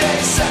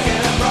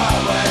 52nd and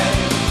Broadway.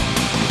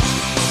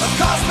 A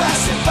car's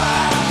passing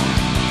by,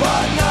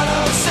 but none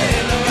of them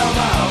seem to go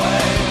my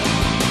way.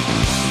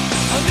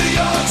 New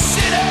York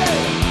City,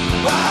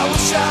 I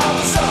wish I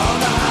was on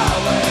the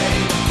highway.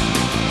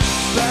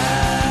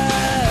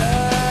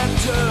 Back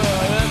to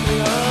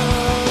Olympia.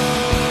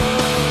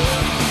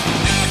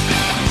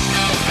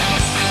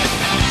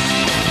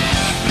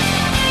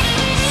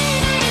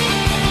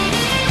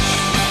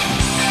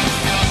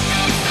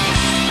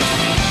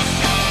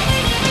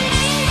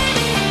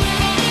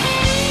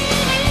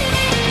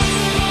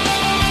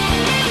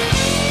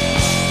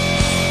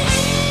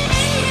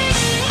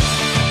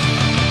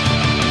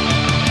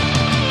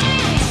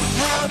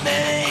 How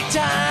many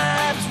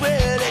times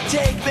will it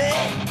take me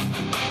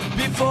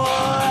before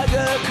I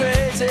go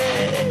crazy?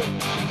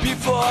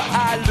 Before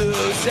I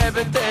lose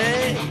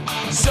everything?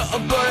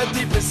 Something burning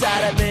deep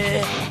inside of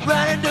me.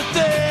 Running to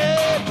the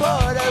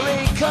Puerto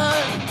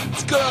Rican.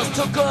 These girls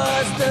took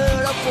us to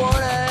the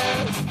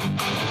forest.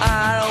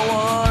 I don't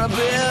wanna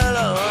be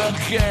alone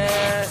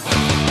again.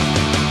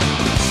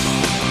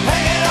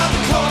 Hanging on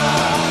the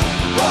corner,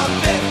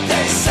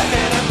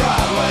 152nd and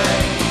Broadway.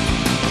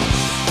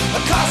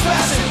 The cars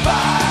passing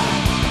by,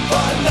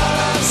 but none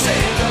of them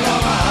seem to go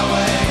my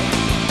way.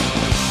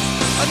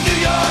 New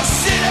York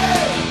City,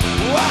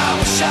 I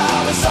wish I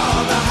was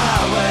on the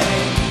highway.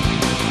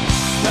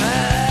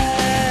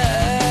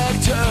 Back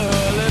to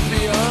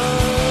Olympia.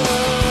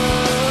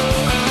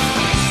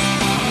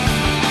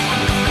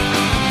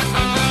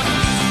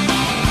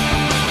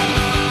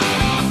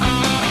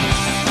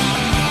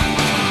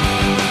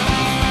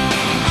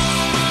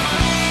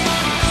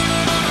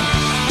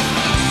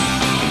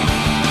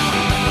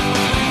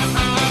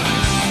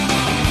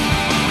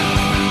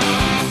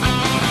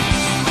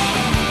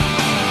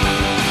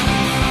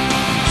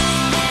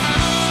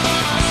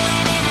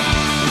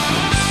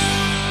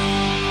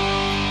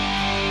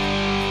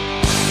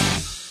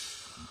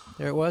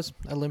 There it was,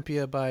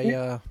 Olympia by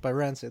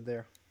Rancid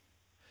there.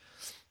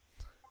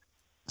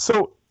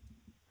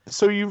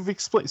 So you've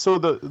explained. So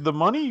the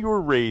money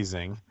you're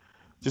raising,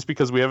 just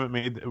because we haven't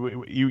made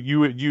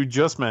you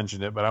just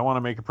mentioned it, but I want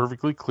to make it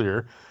perfectly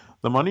clear.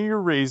 The money you're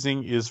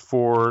raising is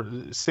for.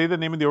 Say the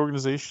name of the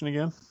organization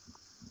again.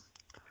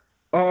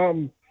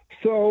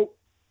 So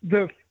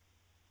the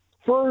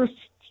first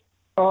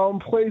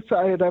place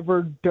I had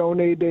ever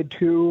donated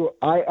to,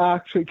 I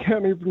actually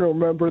can't even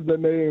remember the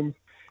name.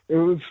 It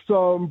was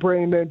some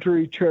brain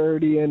injury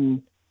charity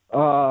in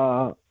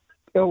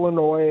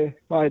Illinois,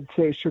 I'd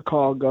say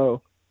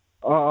Chicago.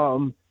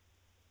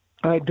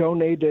 I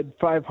donated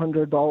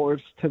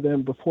 $500 to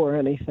them before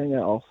anything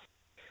else.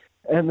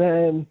 And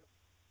then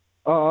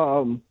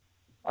I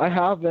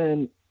have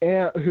an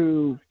aunt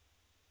who,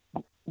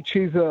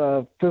 she's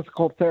a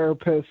physical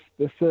therapist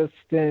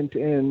assistant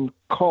in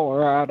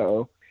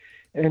Colorado,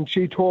 and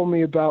she told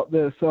me about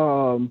this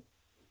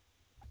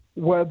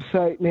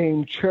website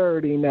named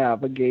Charity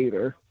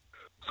Navigator.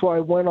 So I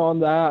went on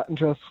that and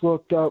just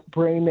looked up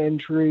brain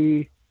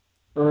injury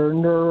or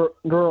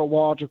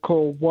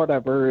neurological,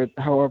 whatever,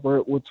 however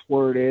it was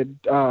worded,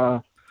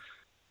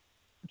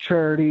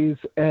 charities,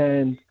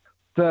 and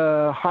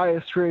the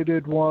highest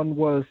rated one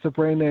was the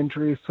Brain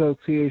Injury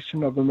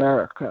Association of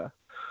America.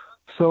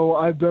 So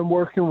I've been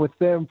working with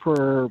them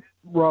for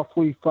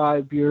roughly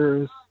 5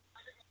 years.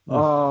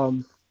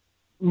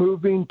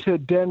 Moving to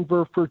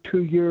Denver for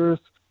 2 years,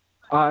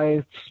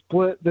 I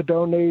split the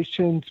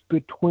donations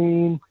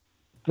between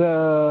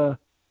the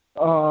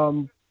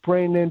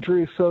Brain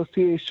Injury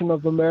Association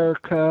of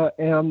America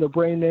and the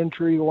Brain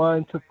Injury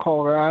Alliance of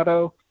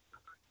Colorado.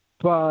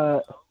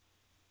 But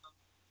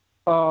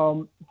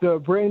the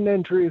Brain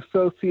Injury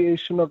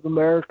Association of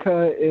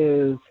America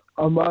is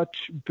a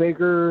much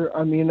bigger,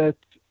 I mean, it's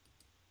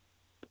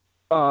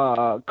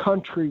a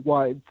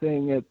countrywide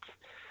thing. It's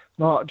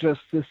not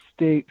just a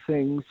state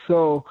thing.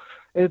 So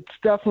it's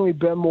definitely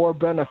been more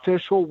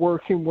beneficial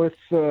working with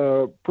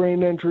the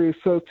Brain Injury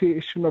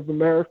Association of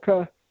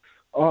America.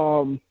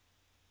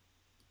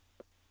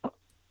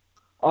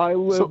 I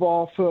live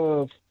off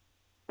of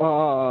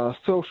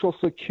Social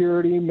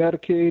Security,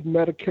 Medicaid,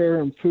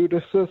 Medicare, and food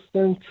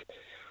assistance.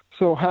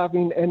 So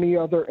having any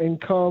other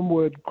income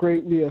would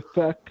greatly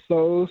affect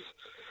those.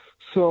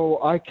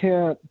 So I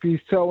can't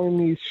be selling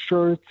these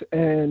shirts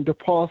and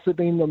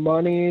depositing the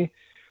money.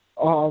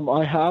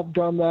 I have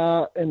done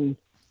that, and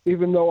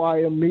even though I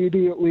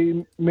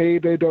immediately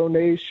made a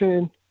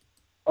donation,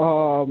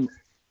 I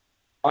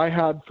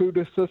had food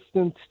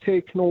assistance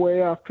taken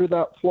away after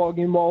that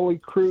Flogging Molly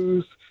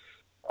cruise.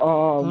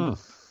 So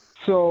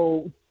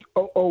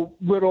a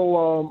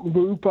little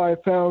loop I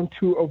found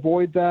to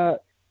avoid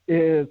that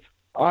is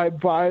I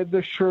buy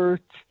the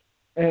shirts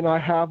and I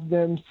have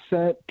them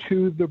sent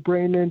to the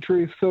Brain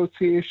Injury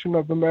Association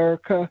of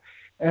America,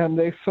 and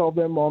they sell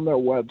them on their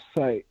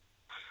website.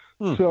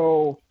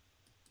 So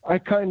I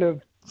kind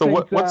of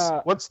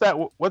what's that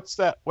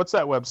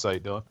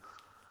website,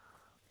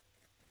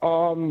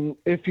 Dylan?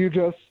 If you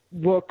just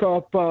look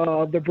up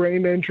the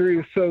Brain Injury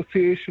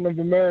Association of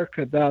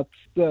America, that's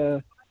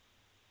the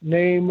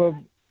name of.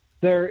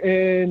 They're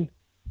in,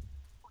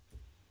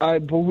 I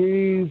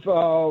believe,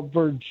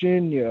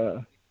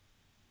 Virginia.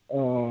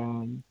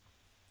 And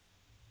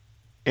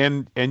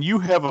you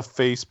have a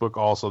Facebook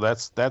also.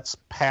 That's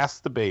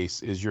Past the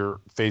Base is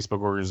your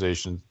Facebook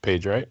organization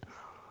page, right?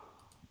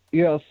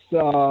 Yes,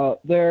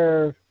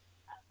 there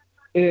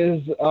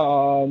is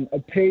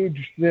a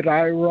page that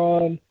I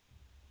run.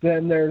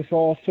 Then there's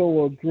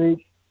also a group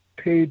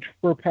page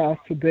for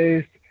Past the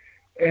Base,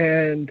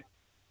 and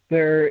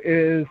there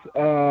is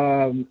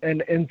an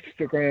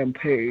Instagram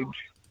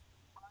page.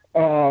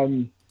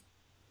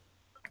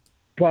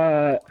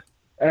 But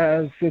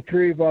as the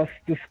three of us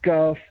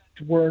discussed,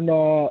 we're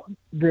not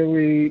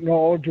really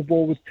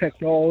knowledgeable with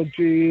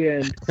technology,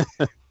 and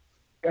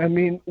I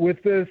mean,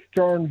 with this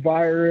darn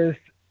virus,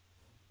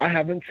 I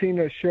haven't seen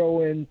a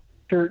show in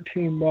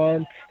 13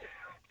 months,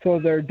 so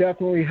there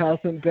definitely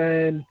hasn't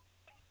been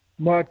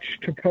much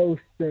to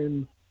post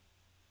in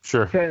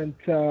since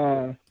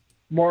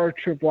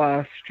March of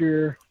last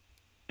year.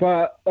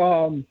 But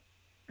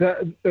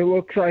that it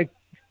looks like,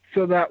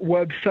 so that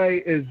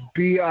website is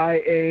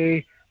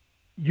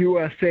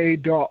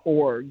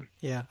biausa.org.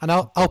 Yeah, and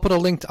I'll put a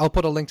link. I'll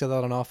put a link to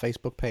that on our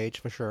Facebook page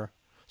for sure,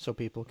 so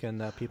people can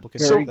check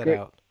that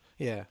out.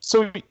 Yeah.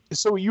 So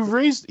you've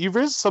raised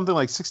something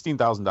like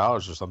 $16,000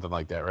 or something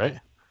like that, right?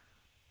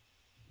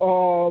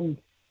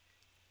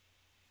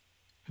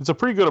 It's a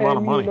pretty good amount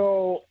of money. You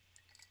know,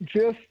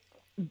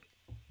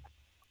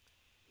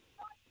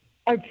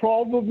 I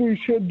probably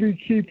should be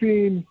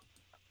keeping,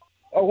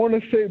 I want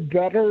to say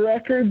better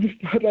records,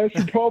 but I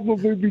should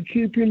probably be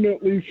keeping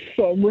at least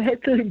some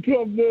records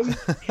of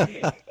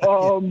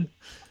them.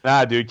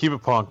 Nah, dude, keep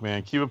it punk,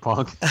 man. Keep it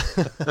punk.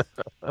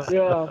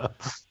 Yeah.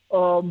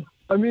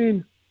 I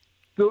mean,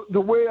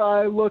 the way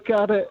I look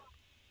at it,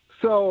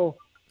 so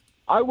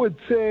I would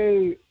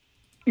say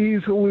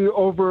easily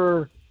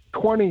over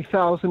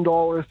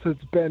 $20,000 has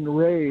been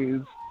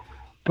raised,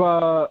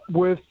 but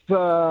with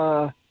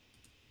the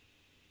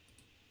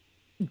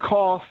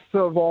costs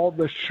of all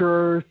the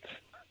shirts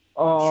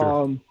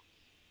Sure.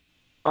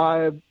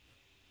 I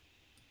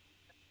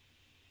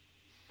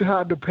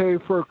had to pay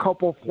for a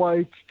couple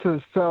flights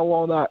to sell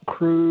on that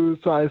cruise.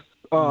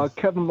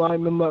 Kevin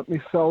Lyman let me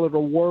sell at a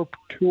Warp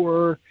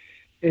Tour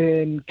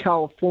in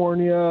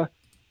California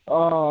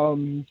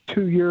 2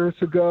 years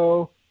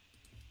ago.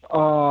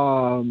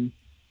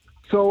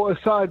 So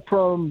aside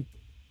from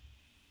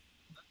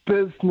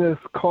business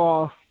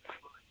costs,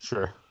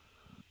 Sure.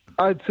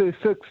 I'd say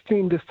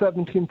 $16,000 to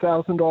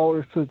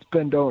 $17,000 has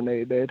been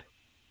donated.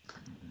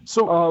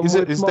 So is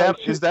with my that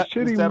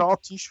shitty-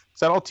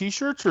 all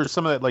t-shirts or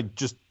some of that like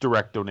just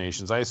direct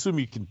donations? I assume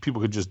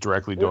people could just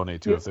directly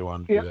donate to if they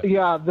wanted to do that.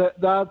 Yeah,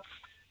 that's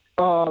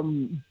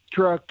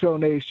direct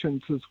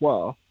donations as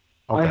well.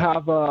 Okay. I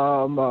have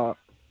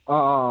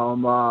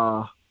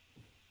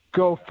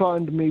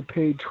GoFundMe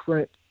page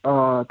for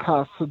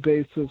Casa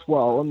Base as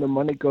well, and the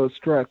money goes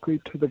directly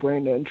to the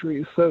Brain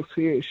Injury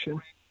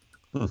Association.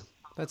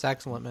 That's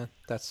excellent, man.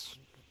 That's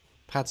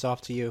hats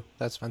off to you.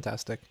 That's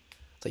fantastic.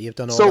 That you've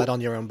done all So- that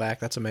on your own back.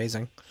 That's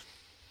amazing.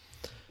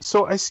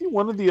 So I see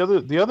one of the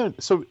other.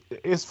 So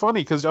it's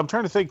funny because I'm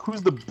trying to think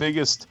who's the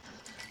biggest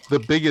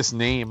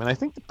name, and I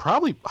think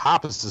probably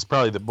Hoppus is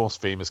probably the most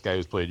famous guy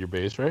who's played your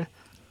bass, right?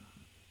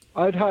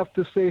 I'd have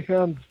to say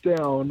hands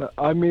down.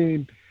 I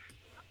mean,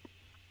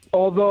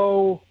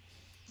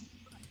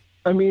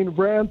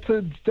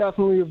 Rancid's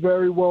definitely a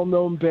very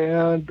well-known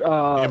band. In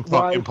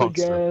Rise punk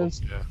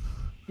Against, circles,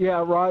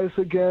 yeah. Rise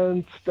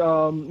Against,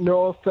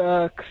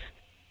 NoFX,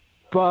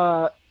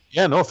 but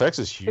Yeah, NoFX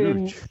is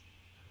huge.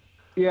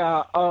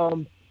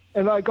 and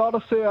I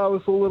gotta say I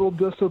was a little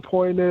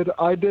disappointed.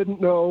 I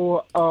didn't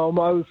know. I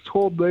was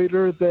told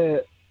later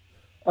that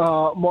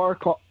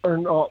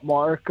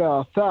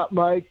Fat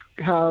Mike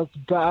has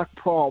back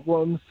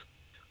problems.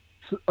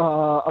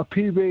 A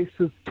P bass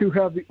is too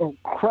heavy. Oh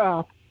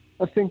crap!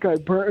 I think I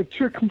burnt a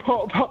chicken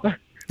pot pie.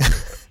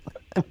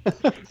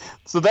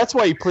 So that's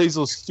why he plays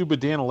those stupid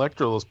Dan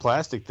Electro, those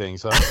plastic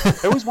things. Huh?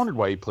 I always wondered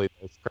why he played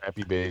those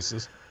crappy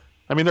basses.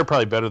 I mean, they're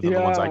probably better than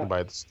the ones I can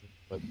buy at the store,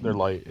 but they're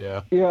light.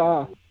 Yeah.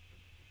 Yeah.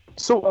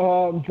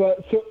 So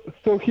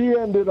So he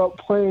ended up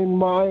playing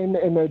mine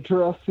in a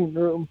dressing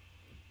room.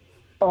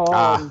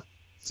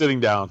 sitting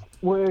down.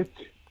 Which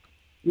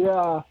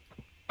still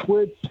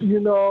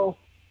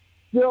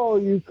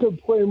you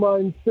could play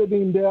mine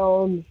sitting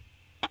down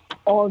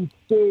on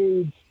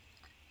stage.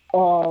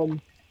 So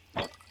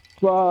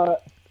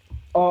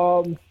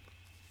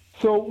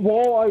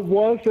while I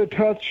was a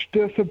touch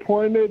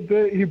disappointed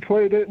that he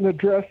played it in the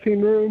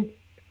dressing room,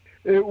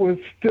 it was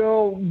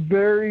still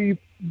very,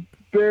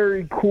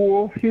 very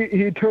cool.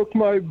 He took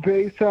my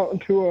bass out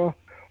into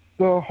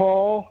the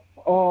hall,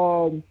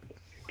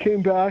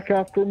 came back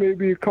after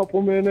maybe a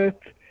couple minutes.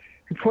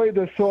 He played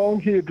a song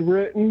he had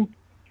written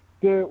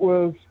that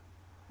was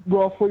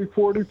roughly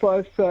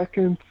 45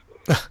 seconds,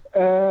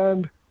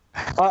 and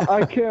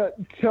I can't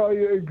tell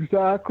you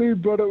exactly,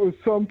 but it was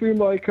something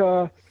like,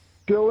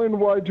 Dylan,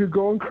 why'd you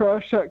go and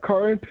crash that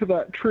car into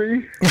that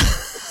tree?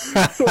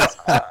 So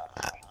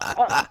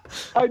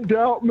I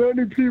doubt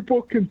many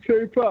people can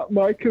say Fat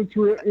Mike has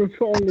written a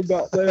song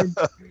about them.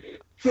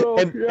 So,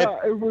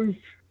 it was...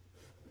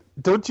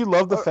 Don't you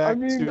love the fact,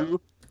 mean-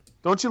 too?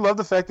 Don't you love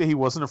the fact that he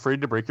wasn't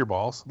afraid to break your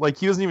balls? Like,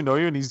 he doesn't even know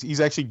you, and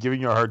he's actually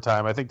giving you a hard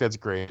time. I think that's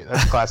great.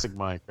 That's classic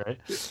Mike, right?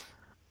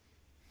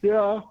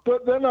 Yeah,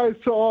 but then I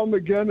saw him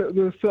again at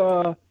this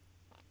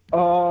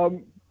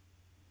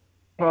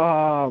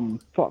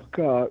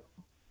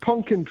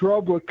Pumpkin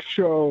Drublick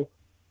show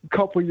a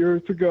couple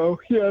years ago.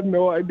 He had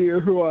no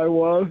idea who I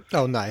was.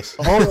 Oh, nice.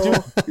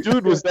 Oh,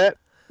 dude, was that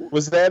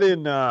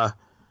in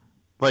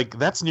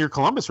that's near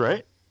Columbus,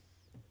 right?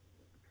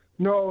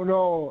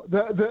 No,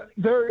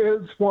 there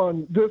is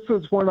one. This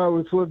is when I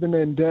was living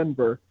in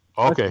Denver.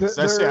 Okay,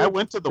 There- I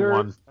went to the there-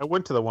 one. I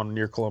went to the one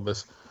near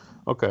Columbus.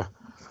 Okay.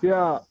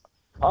 Yeah.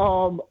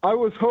 I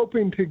was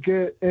hoping to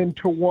get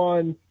into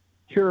one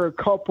here a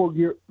couple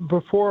years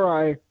before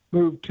I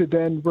moved to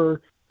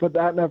Denver, but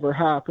that never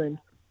happened.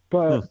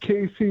 But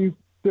Casey,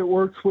 that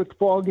works with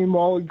Foggy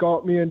Molly,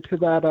 got me into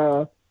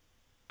that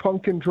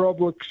Pumpkin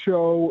Drublick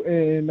show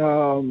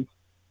in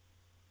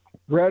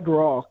Red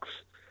Rocks,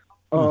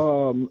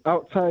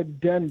 outside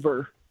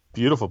Denver.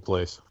 Beautiful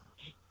place.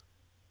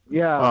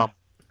 Yeah.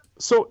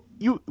 So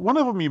one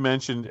of them you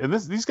mentioned, and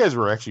these guys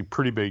were actually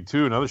pretty big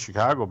too. Another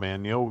Chicago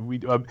band.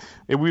 We've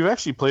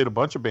actually played a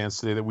bunch of bands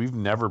today that we've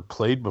never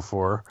played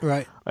before.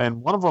 Right.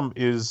 And one of them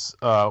is,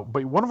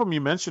 but one of them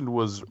you mentioned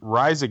was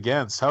Rise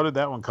Against. How did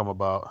that one come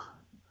about?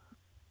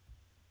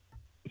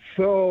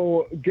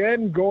 So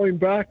again, going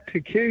back to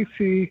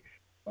Casey,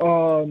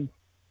 the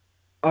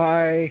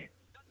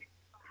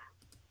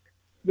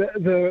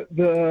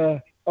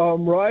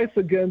Rise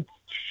Against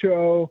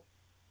show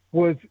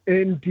was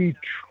in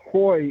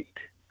Detroit,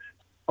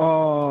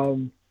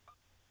 and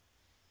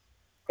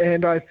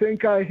I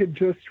think I had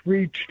just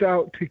reached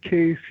out to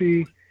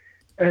Casey,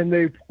 and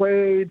they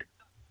played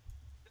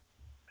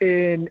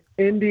in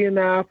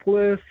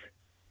Indianapolis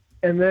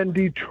and then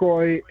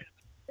Detroit,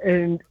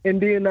 and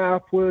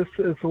Indianapolis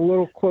is a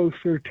little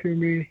closer to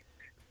me.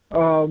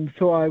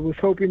 So I was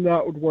hoping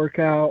that would work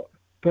out.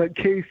 But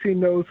Casey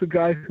knows a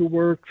guy who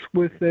works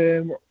with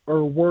him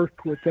or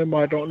worked with him.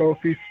 I don't know if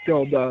he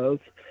still does.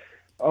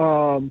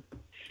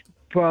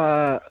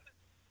 But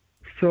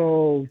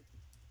so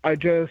I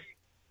just,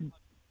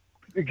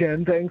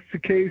 again, thanks to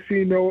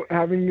Casey,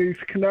 having these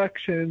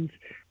connections,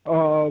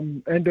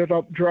 ended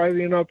up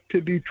driving up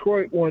to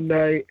Detroit one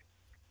night,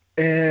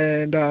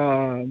 and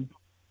I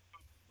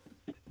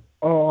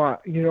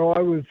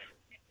was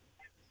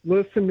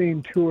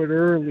listening to it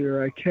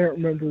earlier. I can't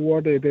remember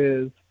what it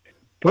is.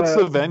 What's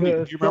but the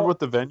venue? Do you remember what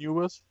the venue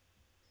was?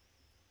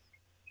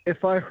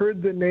 If I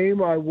heard the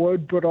name, I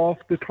would, but off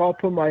the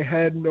top of my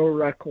head, no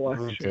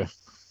recollection.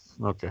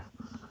 Okay.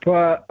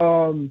 But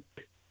I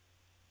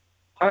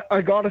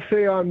gotta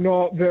say, I'm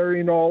not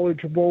very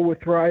knowledgeable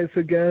with Rise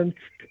Against,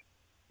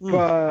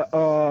 but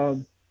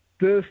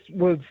this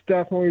was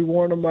definitely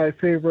one of my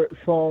favorite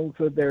songs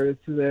of theirs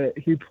that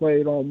he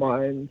played on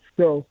mine.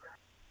 So,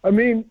 I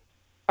mean,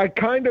 I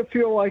kind of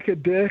feel like a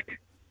dick.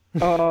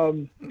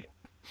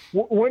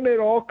 When it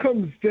all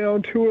comes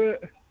down to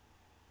it,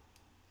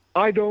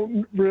 I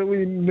don't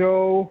really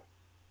know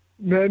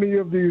many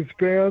of these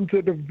bands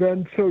that have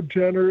been so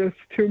generous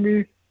to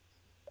me.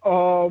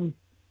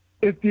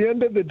 At the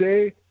end of the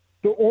day,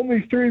 the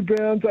only three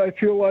bands I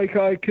feel like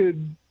I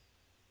could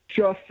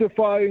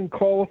justify and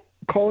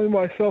calling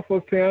myself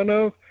a fan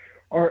of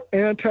are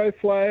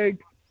Anti-Flag,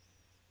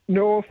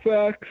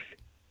 NoFX,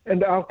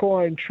 and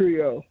Alkaline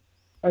Trio.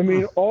 I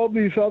mean, all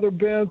these other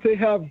bands, they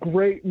have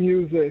great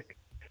music,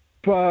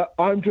 but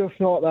I'm just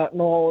not that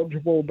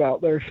knowledgeable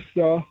about their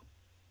stuff.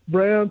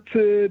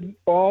 Rancid,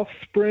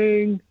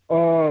 Offspring,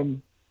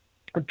 Dropkick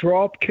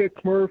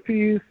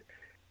Murphys,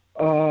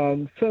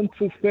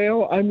 Census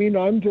Fail. I mean,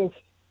 I'm just,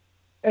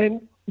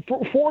 and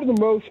for the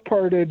most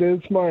part, it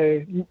is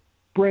my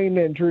brain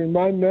injury.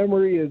 My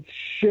memory is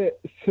shit,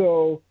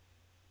 so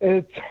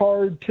it's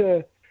hard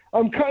to.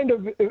 I kind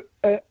of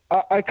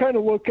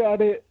look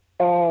at it.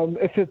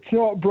 If it's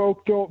not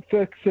broke, don't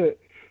fix it.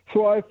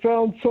 So I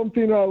found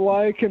something I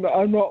like, and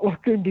I'm not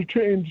looking to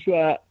change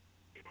that,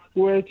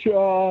 which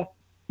can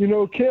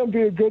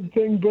be a good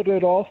thing, but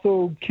it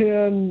also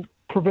can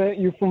prevent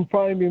you from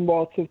finding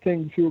lots of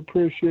things you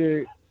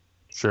appreciate.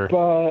 Sure.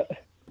 But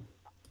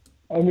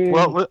I mean,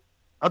 well,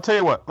 I'll tell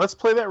you what. Let's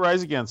play that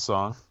Rise Against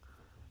song.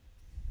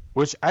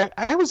 Which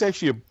I was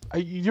actually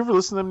you ever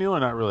listen to them, Neil, or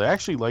not really? I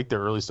actually like their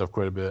early stuff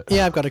quite a bit.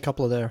 Yeah, I've got a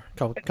couple of their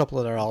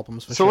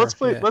albums. For so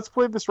sure. let's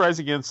play this Rise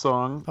Against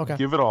song. Okay.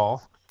 Give it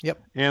all.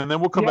 Yep. And then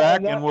we'll come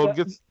back and we'll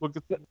get.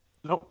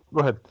 Nope.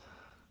 Go ahead.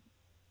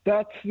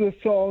 That's the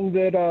song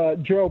that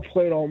Joe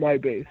played on my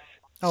bass.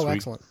 Oh, Sweet.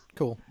 Excellent.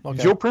 Cool.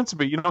 Okay. Joe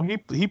Principe,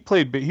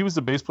 he was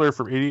the bass player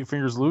for 88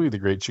 Fingers Louie, the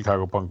great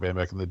Chicago punk band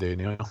back in the day,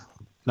 90s,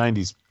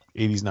 80s,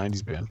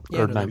 90s band,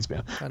 or 90s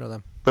band. I know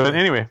them. But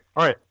anyway,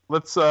 all right,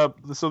 let's, so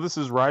this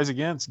is Rise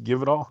Against,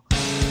 Give It All.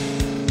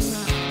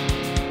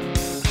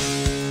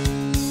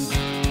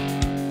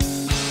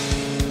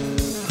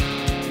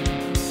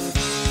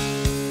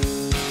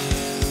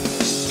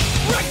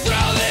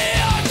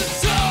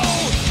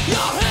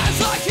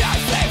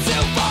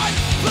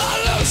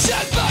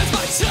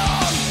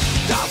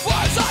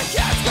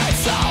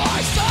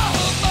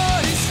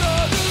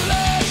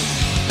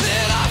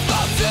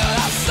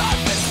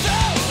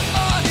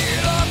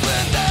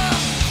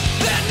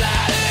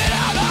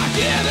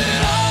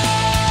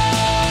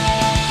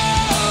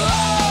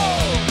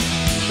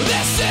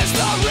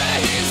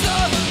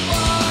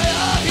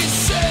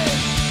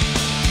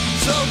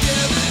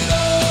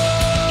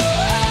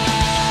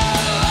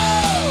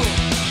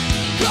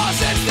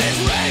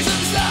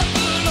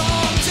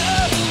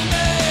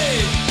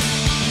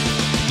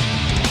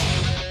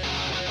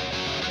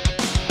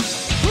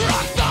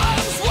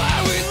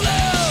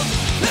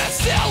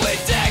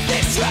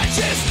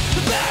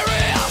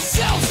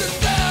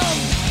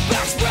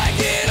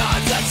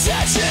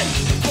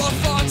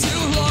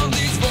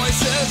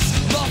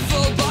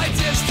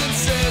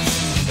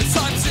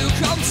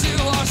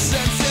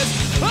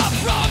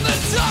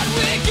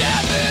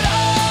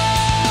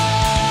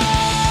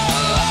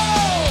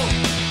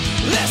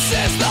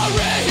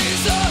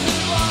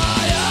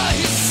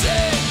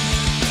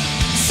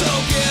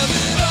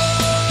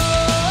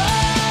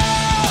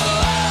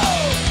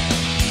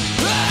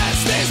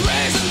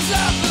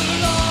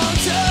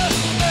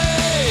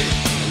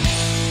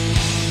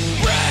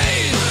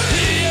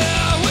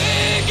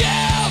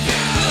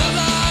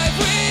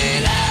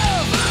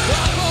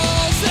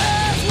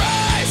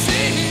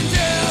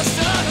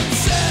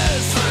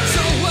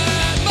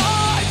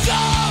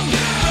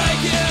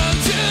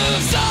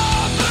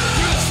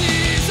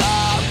 Seas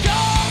of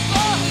God.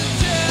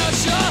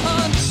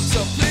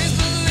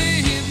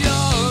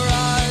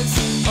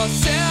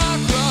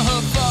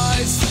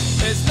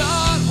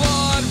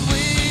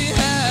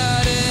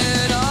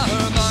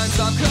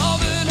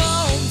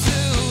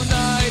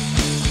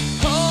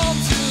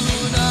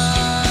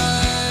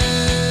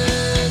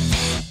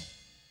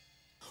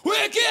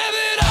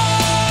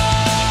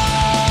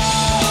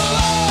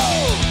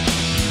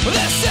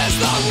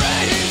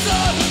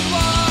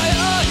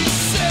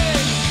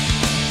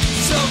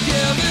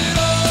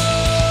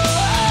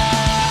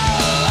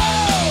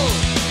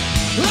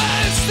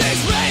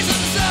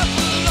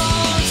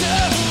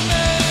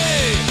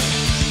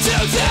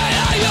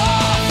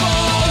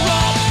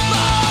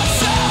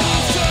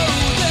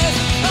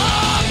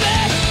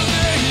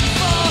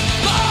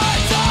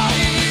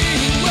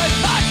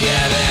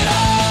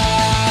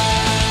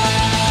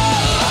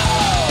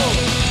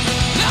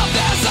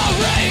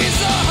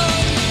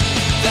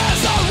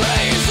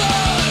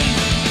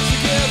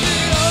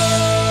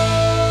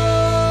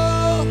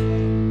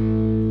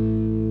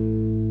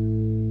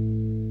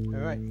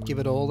 Give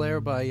It All there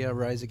by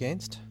Rise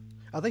Against.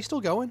 Are they still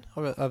going,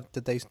 or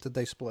did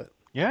they split?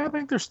 Yeah, I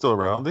think they're still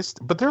around.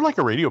 But they're like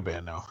a radio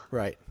band now.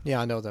 Right. Yeah,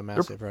 I know they're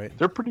massive. Right.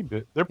 They're pretty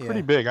big. They're pretty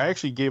Yeah. big. I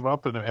actually gave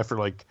up after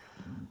like,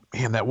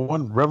 man, that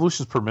one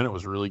Revolutions Per Minute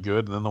was really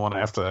good, and then the one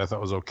after that I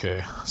thought was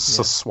okay. It's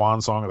a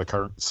swan song of the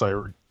culture,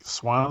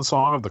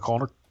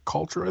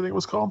 I think it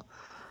was called.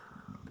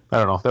 I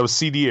don't know. That was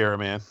CD era,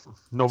 man.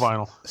 No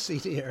vinyl.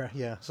 CD era,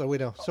 yeah. So we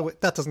don't.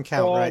 That doesn't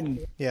count,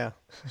 right? Yeah,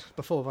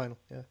 before vinyl.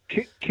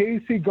 Yeah.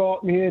 Casey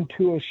got me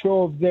into a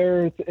show of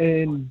theirs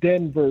in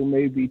Denver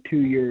maybe 2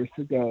 years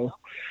ago.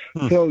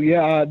 So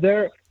yeah,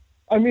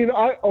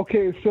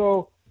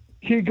 so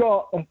he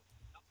got.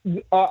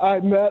 I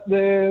met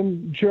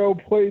them. Joe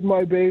played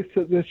my bass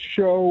at this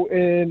show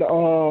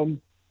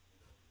in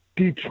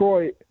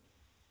Detroit,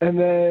 and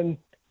then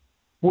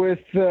with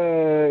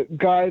the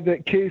guy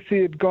that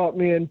Casey had got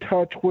me in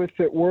touch with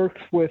that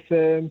works with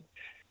him,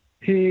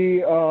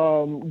 he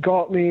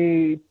got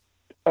me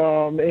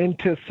in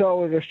to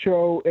sell at a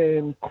show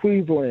in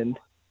Cleveland.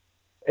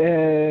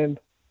 And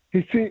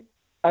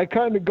I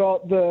kind of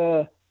got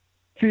the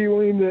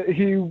feeling that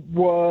he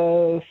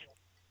was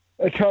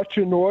a touch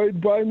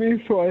annoyed by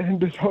me, so I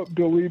ended up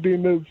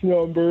deleting his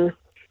number.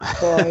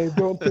 I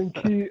don't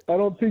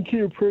think he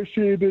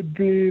appreciated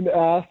being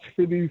asked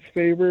for these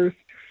favors.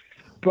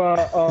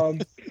 But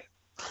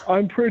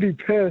I'm pretty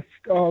pissed.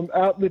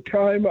 At the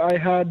time, I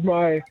had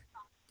my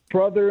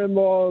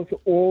brother-in-law's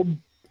old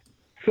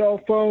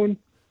cell phone.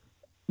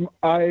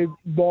 I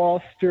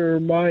lost or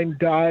mine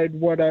died,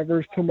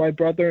 whatever, so my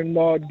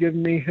brother-in-law had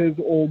given me his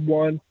old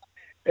one.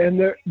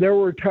 And there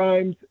were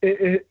times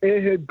it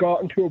had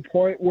gotten to a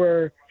point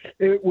where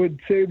it would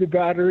say the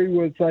battery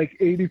was like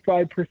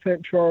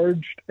 85%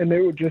 charged, and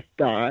it would just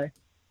die.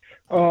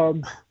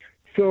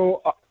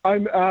 So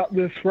I'm at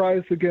this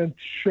Rise Against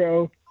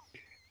show,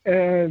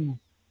 and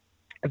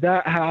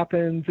that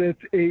happens.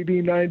 It's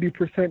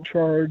 80-90%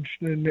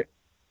 charged, and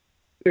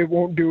it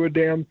won't do a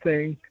damn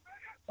thing.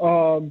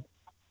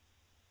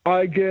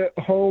 I get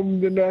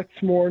home the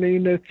next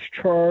morning, it's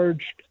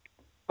charged.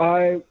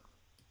 I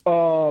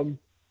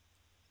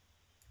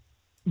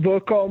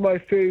look on my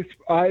face.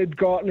 I had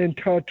gotten in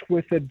touch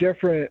with a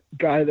different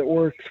guy that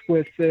works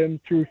with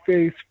them through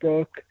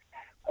Facebook.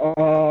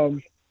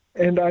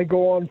 And I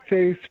go on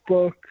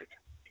Facebook,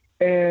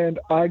 and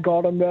I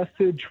got a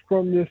message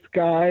from this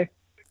guy,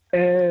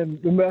 and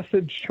the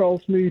message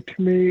tells me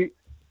to meet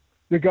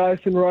the guys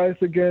in Rise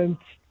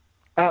Against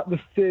at the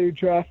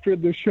stage after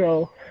the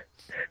show.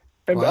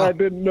 And Wow. I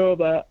didn't know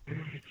that.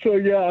 So,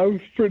 yeah, I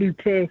was pretty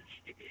pissed.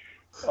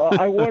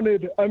 I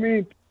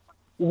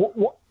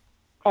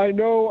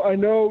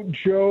know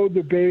Joe,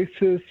 the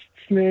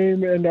bassist's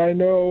name, and I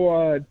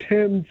know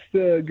Tim's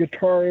the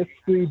guitarist,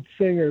 lead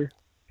singer.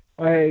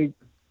 I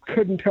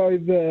couldn't tell you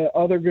the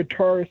other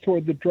guitarist or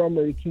the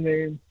drummer's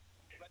name.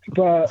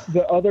 But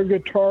the other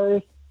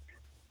guitarist,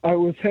 I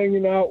was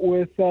hanging out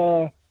with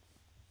them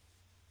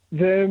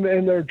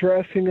in their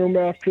dressing room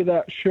after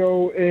that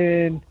show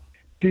in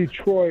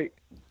Detroit,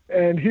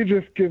 and he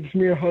just gives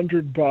me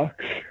 $100.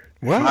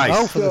 Wow.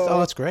 Nice.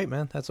 That's great,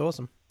 man. That's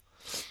awesome.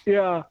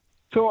 Yeah.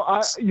 So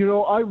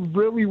I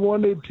really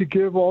wanted to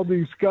give all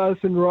these guys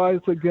in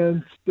Rise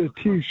Against a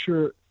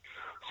T-shirt.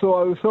 So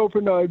I was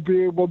hoping I'd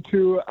be able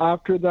to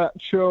after that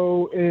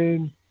show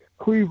in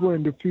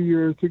Cleveland a few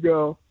years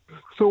ago.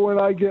 So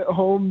when I get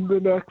home the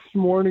next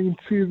morning,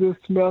 see this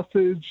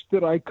message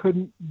that I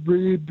couldn't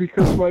read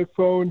because my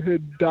phone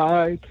had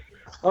died,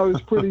 I was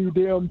pretty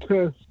damn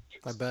pissed.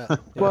 I bet. Yeah.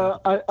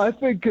 But I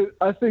think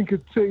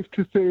it's safe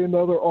to say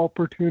another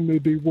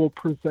opportunity will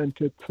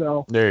present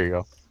itself. There you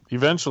go.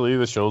 Eventually,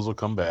 the shows will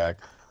come back.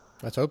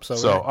 Let's hope so.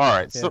 So, right? all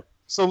right. Yeah.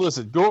 So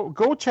listen,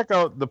 go check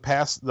out the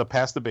Pass the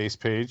Bass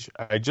page.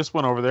 I just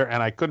went over there,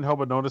 and I couldn't help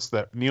but notice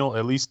that, Neil,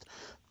 at least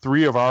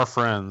 3 of our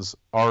friends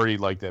already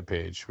like that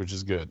page, which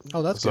is good.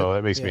 Oh, that's so good.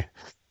 that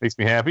makes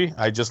me happy.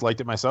 I just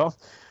liked it myself.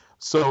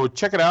 So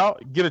check it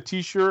out. Get a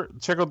T-shirt.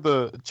 Check out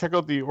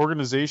the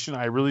organization.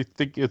 I really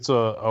think it's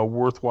a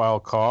worthwhile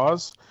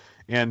cause.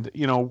 And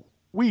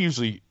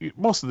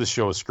most of this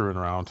show is screwing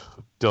around,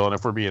 Dylan.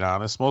 If we're being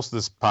honest, most of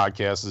this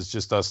podcast is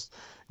just us,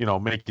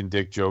 making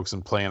dick jokes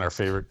and playing our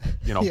favorite,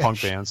 Yeah,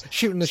 punk bands.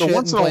 Shooting the So shit and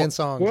once in a playing while-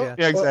 songs. Well, Yeah.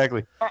 Yeah,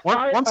 exactly.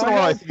 Once in a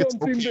while, I think it's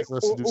okay for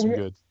us to do some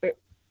good.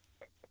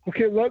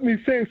 Okay, let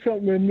me say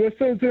something. This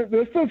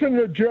isn't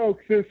a joke.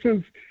 This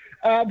is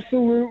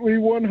absolutely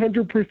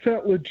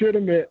 100%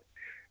 legitimate.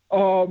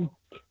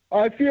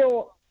 I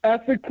feel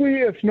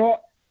ethically, if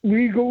not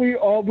legally,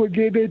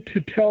 obligated to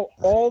tell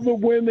all the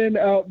women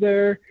out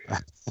there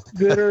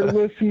that are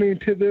listening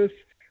to this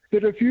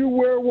that if you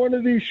wear one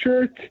of these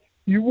shirts,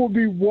 you will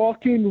be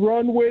walking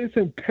runways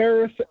in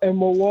Paris and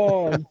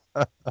Milan.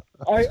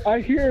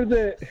 I hear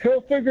that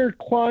Hilfiger,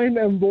 Klein,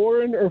 and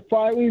Lauren are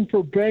filing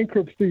for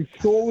bankruptcy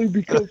solely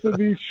because of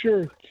these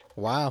shirts.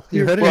 Wow.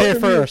 You heard it here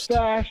Fucking first.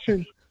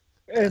 Fashion.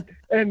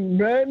 And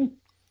men,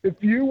 if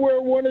you wear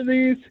one of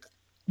these,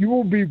 you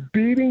will be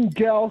beating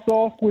gals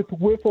off with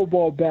wiffle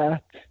ball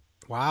bats.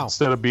 Wow.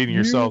 Instead of beating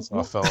yourselves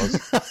off, fellas.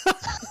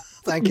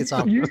 Thank you,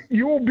 Tom.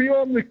 You will be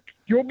on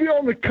you'll be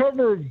on the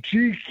cover of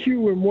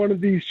GQ in one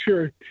of these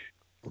shirts.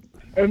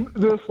 And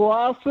this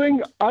last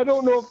thing, I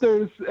don't know if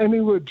there's any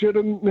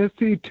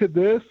legitimacy to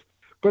this,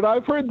 but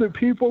I've heard that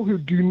people who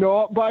do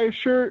not buy a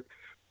shirt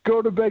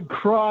go to bed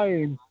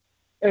crying.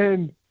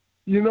 And,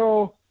 you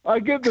know, I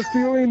get the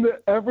feeling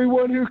that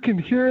everyone who can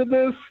hear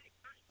this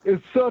is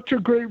such a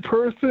great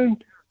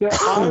person that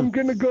I'm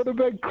going to go to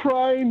bed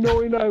crying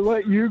knowing I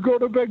let you go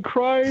to bed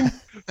crying.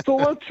 So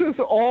let's just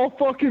all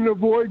fucking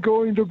avoid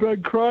going to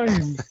bed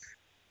crying.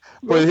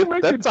 Let's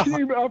make a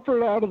team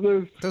effort out of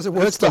this. Those are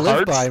words to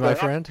live by, my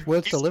friend.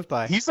 Words to live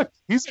by. He's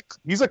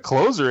a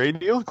closer,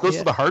 ain't he? Goes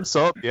to the hard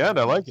sell at the end.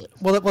 I like it.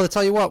 Well, I'll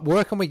tell you what.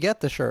 Where can we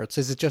get the shirts?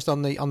 Is it just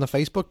on the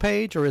Facebook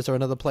page, or is there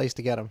another place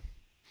to get them?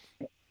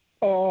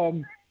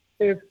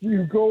 If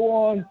you go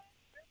on,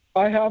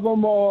 I have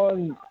them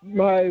on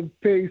my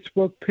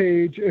Facebook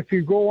page. If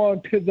you go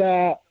on to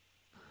that,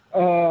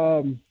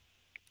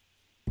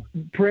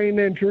 Brain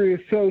Injury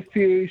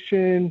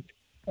Association,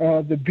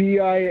 the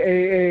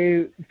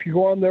BIAA, if you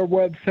go on their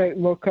website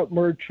and look up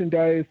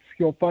merchandise,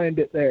 you'll find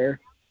it there.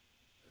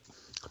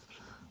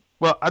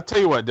 Well, I'll tell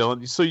you what,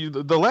 Dylan. So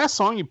the last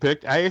song you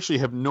picked, I actually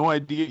have no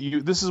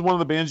idea. This is one of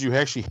the bands you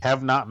actually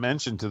have not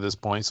mentioned to this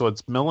point. So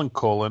it's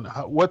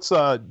Millencolin. What's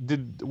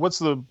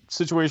the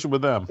situation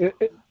with them?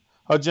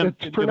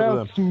 It's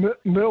pronounced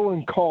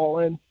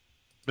Millencolin.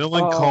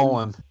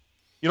 Millencolin.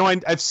 You know,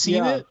 I've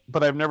seen it,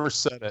 but I've never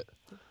said it.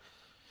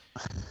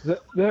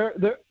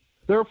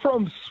 They're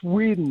from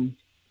Sweden,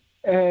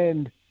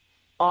 and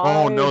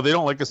no, they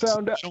don't like us. They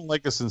don't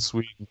like us in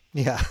Sweden.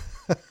 Yeah.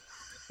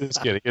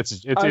 Just kidding.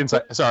 It's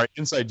inside. Sorry,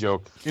 inside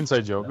joke.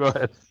 Inside joke. Go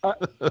ahead.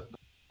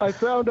 I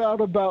found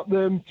out about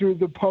them through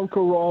the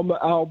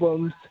Punkorama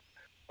albums.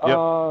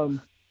 Yep.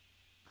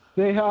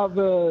 They have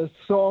a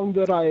song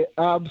that I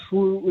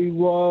absolutely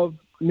love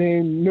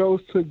named "No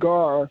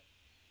Cigar."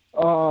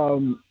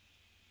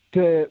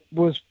 That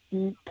was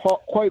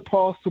quite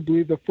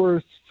possibly the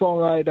first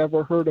song I'd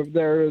ever heard of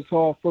theirs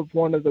off of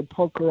one of the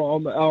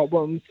Punkorama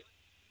albums.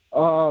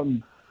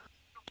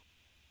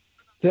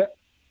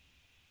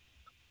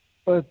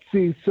 Let's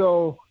see.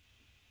 So,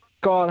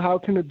 God, how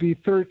can it be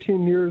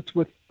 13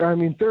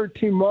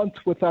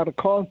 months without a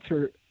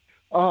concert?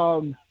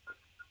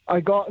 I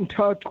got in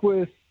touch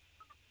with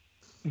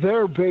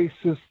their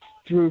bassist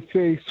through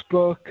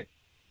Facebook.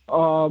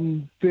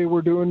 They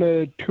were doing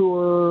a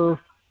tour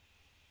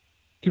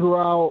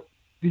throughout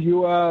the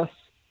U.S.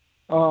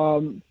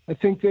 I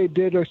think they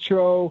did a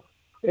show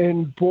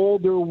in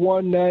Boulder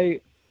one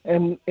night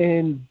and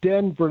in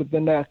Denver the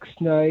next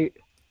night.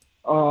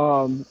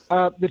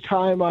 At the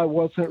time, I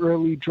wasn't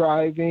really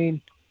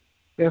driving.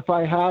 If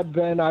I had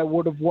been, I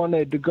would have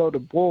wanted to go to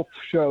both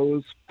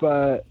shows,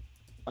 but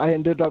I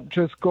ended up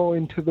just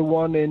going to the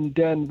one in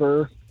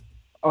Denver.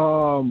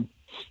 And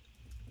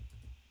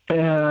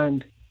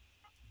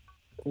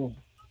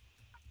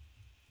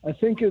I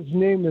think his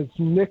name is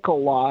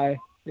Nikolai.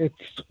 It's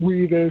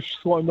Swedish,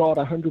 so I'm not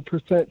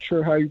 100%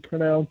 sure how you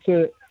pronounce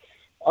it.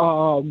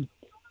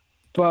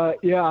 But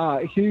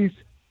yeah,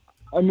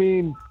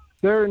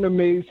 they're an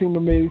amazing,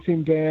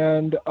 amazing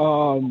band.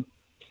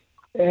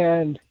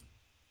 And,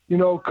 you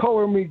know,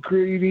 Color Me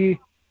Greedy,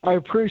 I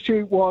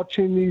appreciate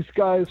watching these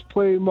guys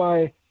play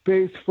my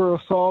bass for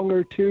a song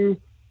or two,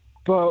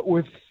 but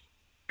with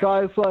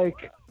guys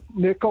like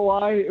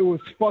Nikolai, it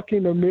was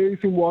fucking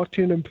amazing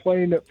watching him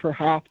playing it for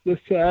half the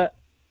set.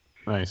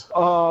 Nice.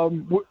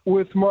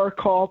 With Mark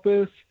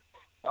Hoppus,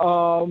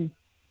 I'm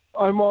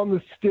on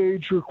the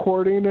stage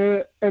recording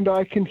it, and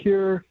I can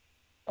hear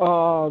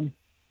so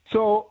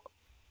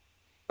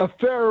a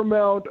fair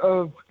amount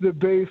of the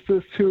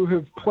bassists who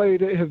have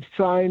played it have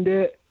signed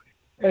it,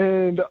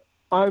 and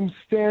I'm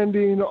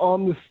standing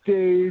on the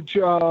stage.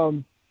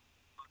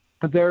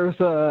 There's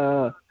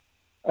a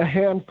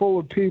handful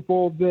of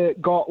people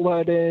that got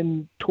let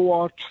in to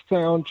watch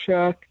sound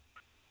check,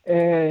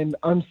 and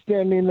I'm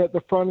standing at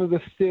the front of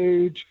the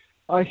stage.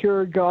 I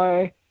hear a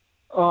guy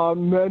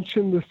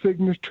mention the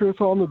signatures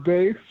on the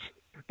bass,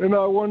 and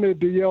I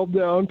wanted to yell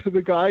down to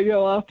the guy,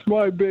 "Yeah, that's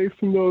my bass,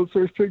 and those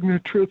are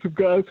signatures of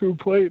guys who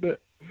played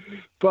it."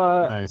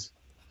 But nice.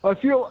 I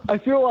feel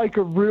like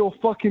a real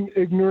fucking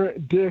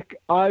ignorant dick.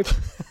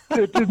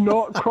 It did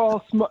not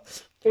cross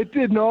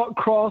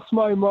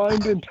my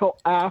mind until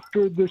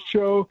after the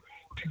show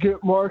to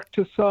get Mark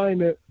to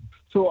sign it.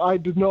 So I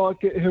did not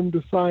get him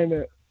to sign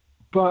it.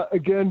 But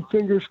again,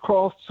 fingers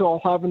crossed, so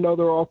I'll have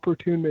another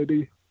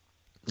opportunity.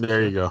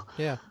 There you go.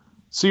 Yeah.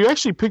 So you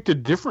actually picked a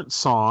different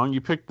song. You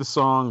picked the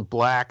song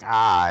Black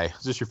Eye.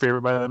 Is this your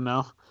favorite by them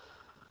now?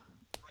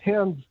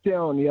 Hands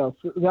down, yes.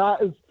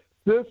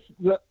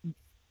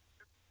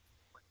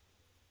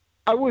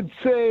 I would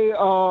say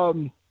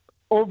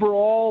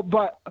overall,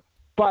 but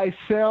by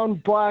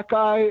sound, Black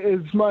Eye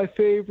is my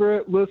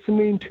favorite,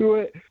 listening to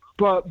it.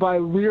 But by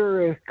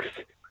lyrics,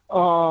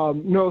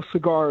 No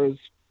Cigars,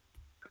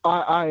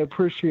 I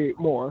appreciate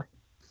more.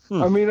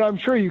 I mean, I'm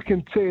sure you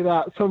can say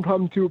that.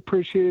 Sometimes you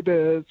appreciate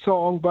a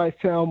song by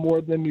sound more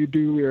than you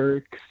do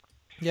lyrics.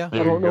 Yeah.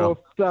 I don't know if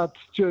that's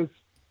just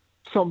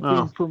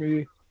something for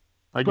me.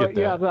 I get that.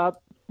 Yeah,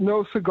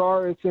 No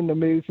Cigar is an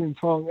amazing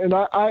song. And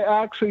I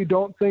actually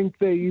don't think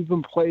they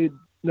even played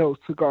No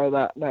Cigar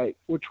that night,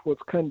 which was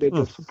kind of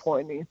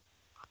disappointing.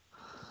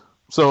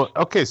 So,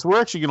 okay, so we're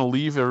actually going to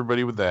leave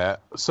everybody with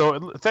that.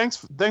 So thanks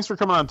for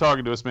coming on and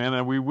talking to us, man,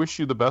 and we wish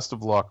you the best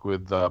of luck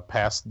with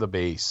Past the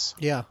Base.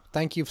 Yeah,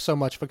 thank you so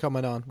much for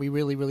coming on. We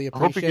really, really I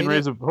hope appreciate you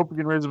it.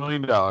 can raise $1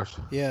 million.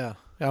 Yeah,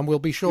 and we'll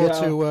be sure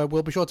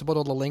to put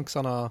all the links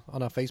on our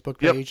Facebook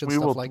page and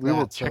stuff like that. We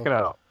will check it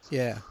out.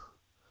 Yeah.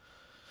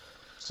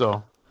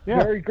 So,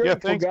 yeah. Very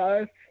grateful, thanks.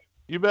 guys.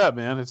 You bet,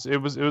 man. It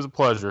was a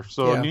pleasure.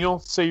 So, Yeah. Neil,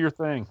 say your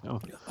thing.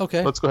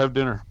 Okay. Let's go have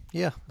dinner.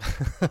 Yeah.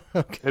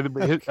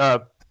 Okay.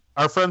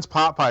 Our friend's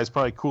pot pie is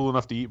probably cool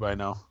enough to eat by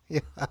now.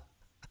 Yeah.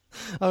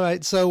 All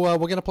right, so we're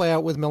going to play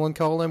out with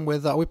Millencolin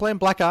with, are we playing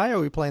Black Eye or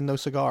are we playing No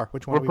Cigar?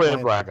 Which one We're are we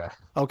playing Black Eye.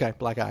 Okay,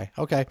 Black Eye.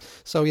 Okay,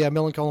 so yeah,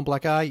 Millencolin,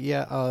 Black Eye.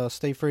 Yeah,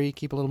 stay free.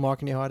 Keep a little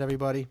mark in your heart,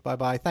 everybody.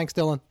 Bye-bye. Thanks,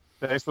 Dylan.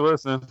 Thanks for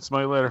listening.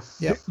 Smell you later.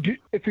 Yep.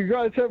 If you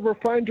guys ever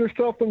find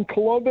yourself in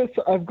Columbus,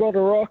 I've got a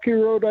Rocky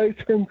Road ice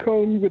cream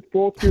cone with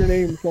both your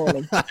names on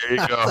them. There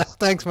you go.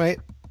 Thanks, mate.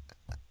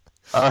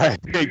 All right.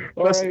 Hey,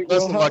 All right,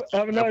 well,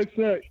 have a nice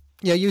night.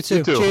 Yeah, you too.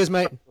 You too. Cheers,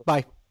 mate.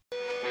 Bye.